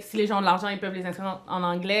anglais, si les gens ont de l'argent, ils peuvent les inscrire en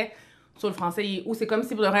anglais, sur le français, ou c'est comme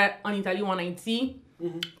si vous aurez en Italie ou en Haïti,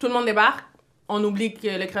 tout le monde débarque, on oublie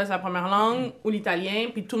que le créole c'est la première langue, ou l'italien,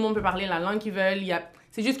 puis tout le monde peut parler la langue qu'ils veulent,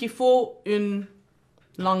 c'est juste qu'il faut une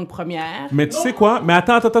langue première. Mais tu sais quoi? Mais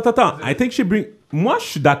attends. I think she bring... Moi, je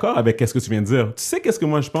suis d'accord avec ce que tu viens de dire. Tu sais qu'est-ce que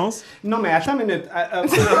moi, je pense? Non, mais attends une minute. Hold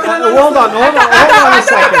on a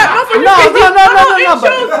second. Non, Une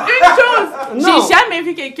chose! Non. J'ai jamais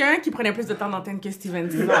vu quelqu'un qui prenait plus de temps d'antenne que Steven.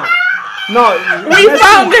 Non, Oui,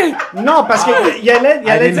 parle! non, parce qu'il allait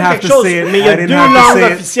didn't dire have quelque to chose, say it. mais il y a I didn't deux have to langues say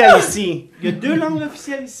it. officielles ici. Il y a deux langues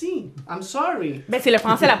officielles ici. I'm sorry. Ben, c'est le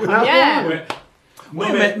français la première. Oui,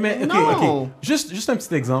 mais ok, Non. ok. Juste un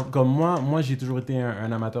petit exemple. Comme moi j'ai toujours été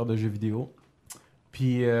un amateur de jeux vidéo.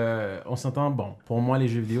 Puis on s'entend, bon, pour moi les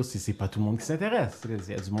jeux vidéo, c'est pas tout le monde qui s'intéresse.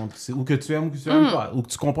 Il y a du monde, ou que tu aimes ou que tu aimes pas, ou que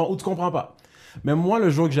tu comprends pas. Mais moi, le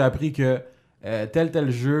jour que j'ai appris que tel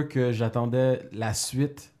jeu que j'attendais la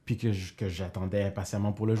suite, puis que j'attendais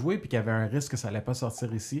impatiemment pour le jouer, puis qu'il y avait un risque que ça allait pas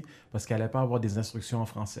sortir ici, parce qu'il allait pas avoir des instructions en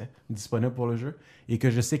français disponibles pour le jeu, et que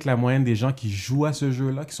je sais que la moyenne des gens qui jouent à ce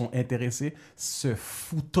jeu-là, qui sont intéressés, se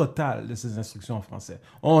fout total de ces instructions en français.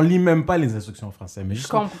 On lit même pas les instructions en français, mais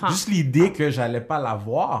juste l'idée que j'allais pas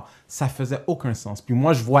l'avoir, ça faisait aucun sens. Puis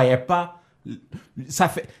moi, je voyais pas... Ça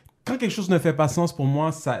fait... Quand quelque chose ne fait pas sens, pour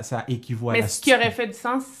moi, ça équivaut à la Mais ce qui aurait fait du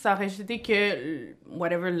sens, ça aurait été que,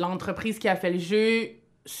 l'entreprise qui a fait le jeu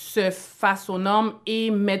se fasse aux normes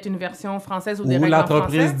et mette une version française ou des Ou règles en français.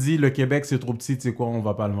 l'entreprise dit, le Québec, c'est trop petit, tu sais quoi, on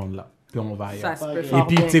va pas le vendre là. Puis on va ailleurs. Ça se peut Et fort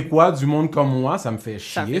puis, bien. tu sais quoi, du monde comme moi, ça me fait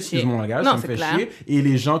Ça chier, fait excuse-moi mon langage, Non, ça me c'est fait clair. chier. Et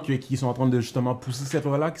les gens qui sont en train de justement pousser cette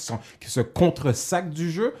loi-là, qui se contre-sacent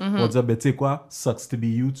du jeu, vont dire, ben tu sais quoi, sucks to be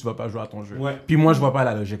you, tu vas pas jouer à ton jeu. Ouais. Puis moi, je vois pas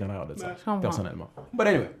la logique en arrière de ça, comprends. personnellement. But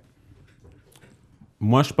anyway.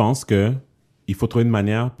 Moi, je pense que il faut trouver une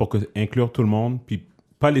manière pour inclure tout le monde, puis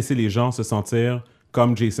pas laisser les gens se sentir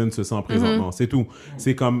comme Jason se sent présentement. C'est tout.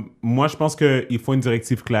 C'est comme... Moi, je pense qu'il faut une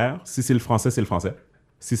directive claire. Si c'est le français, c'est le français.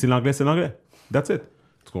 Si c'est l'anglais, c'est l'anglais. That's it.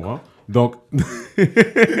 Tu comprends? Donc,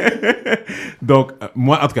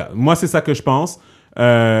 moi, en tout cas, moi, c'est ça que je pense. Tu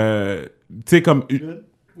sais, comme...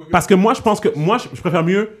 Parce que moi, je pense que... Moi, je préfère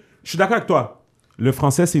mieux... Je suis d'accord avec toi. Le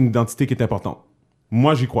français, c'est une identité qui est importante.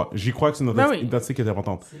 Moi, j'y crois. J'y crois que c'est une identité qui est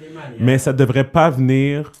importante. Mais ça ne devrait pas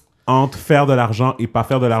venir entre faire de l'argent et pas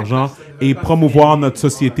faire de l'argent et promouvoir notre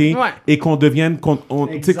société et qu'on devienne...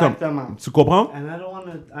 Exactement. Tu comprends? And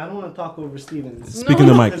I don't want to talk over Stevens. Speak in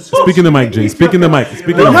the mic. Speak in the mic, Jay. Speak in the mic.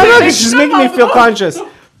 Speak in the No, mic. no, she's making me feel conscious.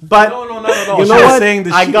 But No. you know She's what? saying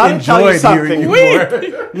that I she gotta tell you enjoyed hearing something. you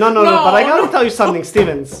more. No, but I gotta tell you something,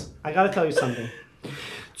 Stevens. I gotta tell you something.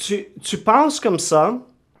 Tu penses comme ça,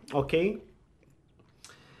 okay?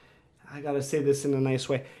 I gotta say this in a nice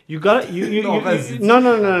way. You gotta no.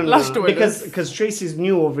 Lâche-toi, Because Tracy's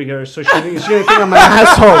new over here, so she's gonna think I'm an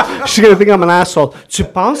asshole. She's gonna think I'm an asshole. Tu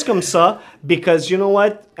penses comme ça because you know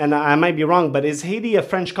what? And I might be wrong, but is Haiti a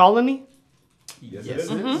French colony? Yes.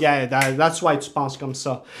 Yeah, that's why tu penses comme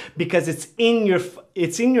ça. Because it's in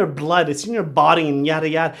your blood, it's in your body, and yada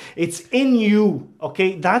yada. It's in you,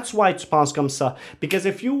 okay? That's why tu penses comme ça. Because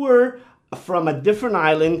if you were from a different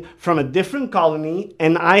island, from a different colony,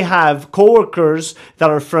 and I have coworkers that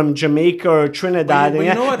are from Jamaica or Trinidad, But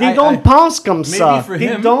you know what? they don't pense comme ça. Maybe for They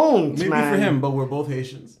him, don't, maybe man. for him, but we're both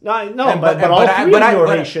Haitians. No, And- but all three of you are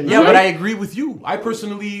Haitians. Yeah, right? but I agree with you. I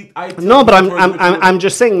personally, No, but I'm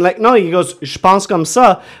just saying, like, no, he goes, je pense comme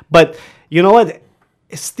ça. But you know what?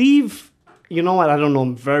 Steve, you know what? I don't know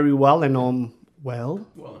him very well. I know him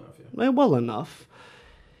well enough.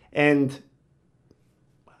 And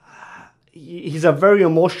he's a very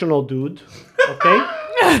emotional dude, okay?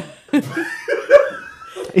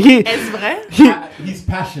 Est-ce vrai? He's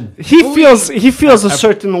passionate. He feels a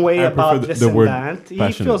certain way I about prefer this the and word that. He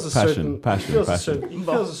passion, feels a passion, certain passion. he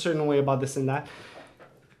feels a certain way about this and that.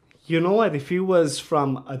 You know what? If he was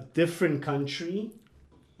from a different country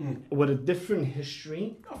with a different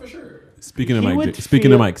history, Oh, for sure. Speak in the He mic, would Jay. Speak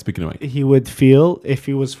in the feel- mic. Speak in the mic. he would feel, if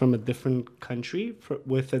he was from a different country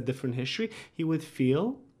with a different history, he would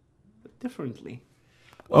feel differently.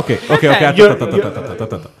 Okay. You're-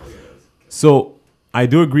 Attends. So, I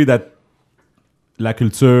do agree that la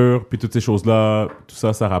culture, puis toutes ces choses-là, tout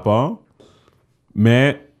ça, ça a rapport.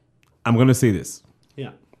 Mais, I'm gonna say this.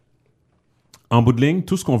 Yeah. En bout de ligne,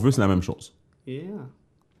 tout ce qu'on veut, c'est la même chose. Yeah.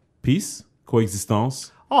 Peace,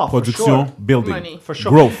 coexistence, Oh, for production, sure. building, Money. For sure.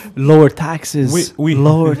 growth. Lower taxes. Oui.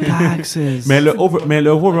 Lower taxes. Mais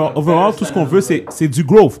overall, tout ce qu'on veut, c'est du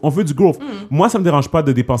growth. On veut du growth. Moi, ça me dérange pas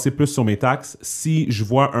de dépenser plus sur mes taxes si je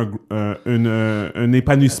vois un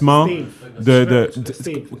épanouissement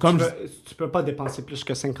Steve, comme tu peux pas dépenser plus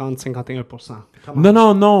que 50-51%.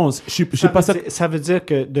 Non, je sais pas ça. Ça veut dire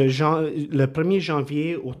que le 1er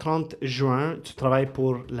janvier au 30 juin, tu travailles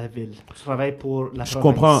pour la ville. Tu travailles pour la province. Je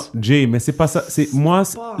comprends, Jay, mais c'est pas ça. C'est moi,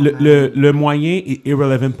 le moyen est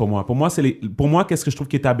irrelevant pour moi. Pour moi, qu'est-ce que je trouve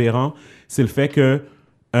qui est aberrant, c'est le fait que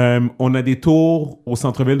on a des tours au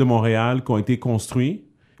centre-ville de Montréal qui ont été construits,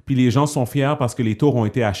 puis les gens sont fiers parce que les tours ont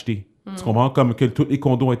été achetés. Tu comprends? Comme que tous les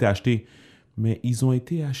condos ont été achetés. Mais ils ont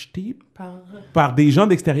été achetés par des gens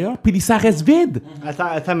d'extérieur, puis ça reste vide.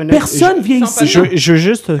 Attends une minute. Personne vient ici. Je veux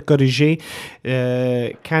juste te corriger.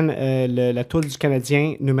 La tour du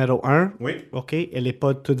Canadien numéro 1, Oui. OK, elle n'est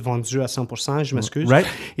pas toute vendue à 100%, je m'excuse. Right.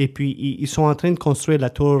 Et puis, ils sont en train de construire la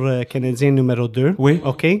tour canadienne numéro 2. Oui.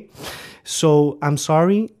 OK? So, I'm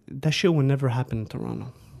sorry, that shit will never happen in Toronto.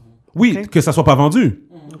 Oui, Ok. que ça soit pas vendu.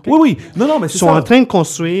 Oui. Non, mais Ils c'est sont ça. en train de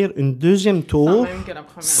construire une deuxième tour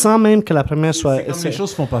sans même que la première soit... Comme les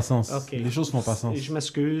choses font pas sens. Ok. Les choses font pas sens. Je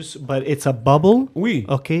m'excuse, but it's a bubble. Oui.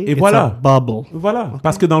 OK? Et It's voilà. a bubble. Voilà.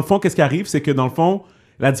 Parce que dans le fond, qu'est-ce qui arrive, c'est que dans le fond,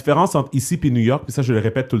 la différence entre ici et New York, puis ça je le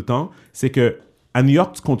répète tout le temps, c'est que à New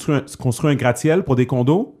York, tu construis un gratte-ciel pour des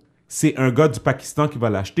condos, c'est un gars du Pakistan qui va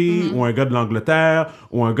l'acheter, ou un gars de l'Angleterre,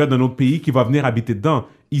 ou un gars d'un autre pays qui va venir habiter dedans.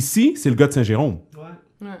 Ici, c'est le gars de Saint-Jérôme.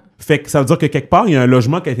 Ouais, Fait que ça veut dire que quelque part, il y a un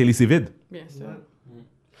logement qui a été laissé vide. bien sûr.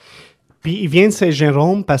 Puis il vient de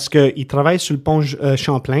Saint-Jérôme parce qu'il travaille sur le pont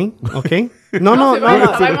Champlain, OK? Non, c'est vrai, il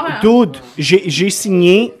travaille vrai, hein? Dude, j'ai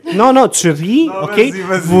signé... Non, tu ris, OK?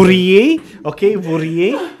 vas-y. Vous riez, OK?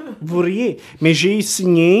 Vous riez. Mais j'ai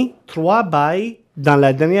signé 3 bails dans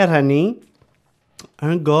la dernière année.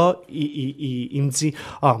 Un gars, il me dit,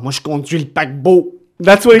 « Ah, moi, je conduis le paquebot. »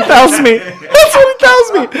 That's what he tells me. That's what he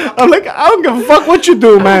tells me. I'm like, I don't give a fuck what you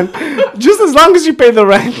do, man. Just as long as you pay the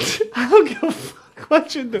rent. I don't give a fuck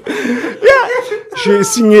what you do. Yeah. J'ai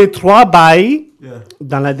signé 3 bails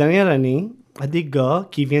dans la dernière année à des gars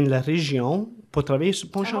qui viennent de la région pour travailler sur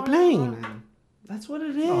le pont Champlain, man. That's what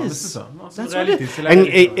it is. Non, mais c'est ça. Non, c'est That's la what réalité. it is. C'est la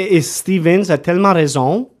réalité. Et Stevens a tellement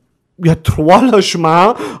raison. Il y a 3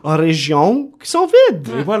 logements en région qui sont vides.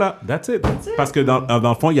 Et voilà, that's it. Parce que dans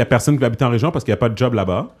le fond, il n'y a personne qui va habiter en région parce qu'il n'y a pas de job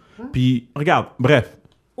là-bas. Puis, regarde, bref.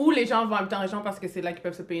 Ou les gens vont habiter en région parce que c'est là qu'ils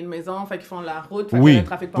peuvent se payer une maison, fait qu'ils font la route, fait Oui. que le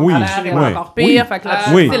trafic Oui. pompier est Ouais. encore pire, fait que là,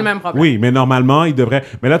 Oui. c'est le même problème. Oui, mais normalement, il devrait.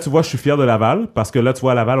 Mais là, tu vois, je suis fier de Laval parce que là, tu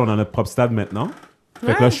vois, à Laval, on a notre propre stade maintenant.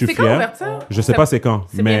 Fait que là, je suis c'est quand fier. l'ouverture? Je sais pas c'est quand,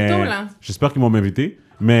 c'est mais bientôt, là. j'espère qu'ils vont m'inviter.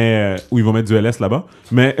 Mais ou ils vont mettre du LS là-bas.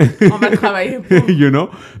 Mais On va travailler pour. you know.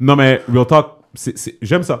 Non, mais real talk,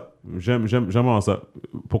 j'aime ça. J'aime vraiment ça.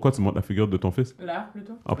 Pourquoi tu montres la figure de ton fils? Là,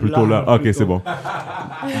 plutôt. Ah, plutôt là. Là, Ok, plutôt. c'est bon.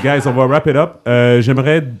 Guys, on va wrap it up.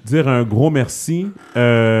 J'aimerais dire un gros merci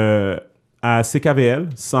à CKVL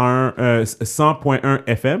 100.1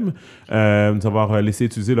 FM de nous avoir laissé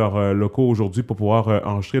utiliser leurs locaux aujourd'hui pour pouvoir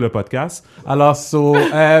enregistrer le podcast. Alors,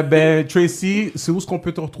 Tracy, c'est où est-ce qu'on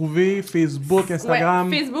peut te retrouver? Facebook, Instagram?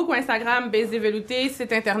 Ouais, Facebook ou Instagram, Baiser Velouté,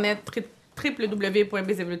 site internet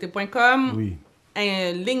www.baiservelouté.com, Oui.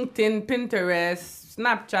 LinkedIn, Pinterest,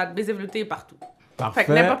 Snapchat, Baiser Velouté partout. Parfait. Fait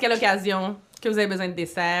que n'importe quelle occasion que vous avez besoin de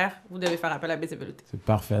dessert, vous devez faire appel à Baiser Velouté. C'est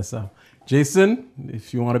parfait, ça. Jason,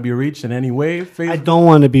 if you want to be reached in any way, I Facebook, don't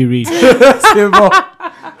want to be reached. c'est bon.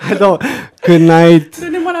 I don't. Good night.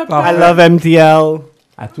 Donnez-moi la Parfait. I love MTL.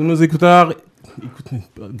 À tous nos écouteurs, écoutez,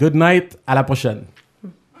 good night, à la prochaine.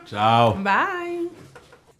 Ciao! Bye!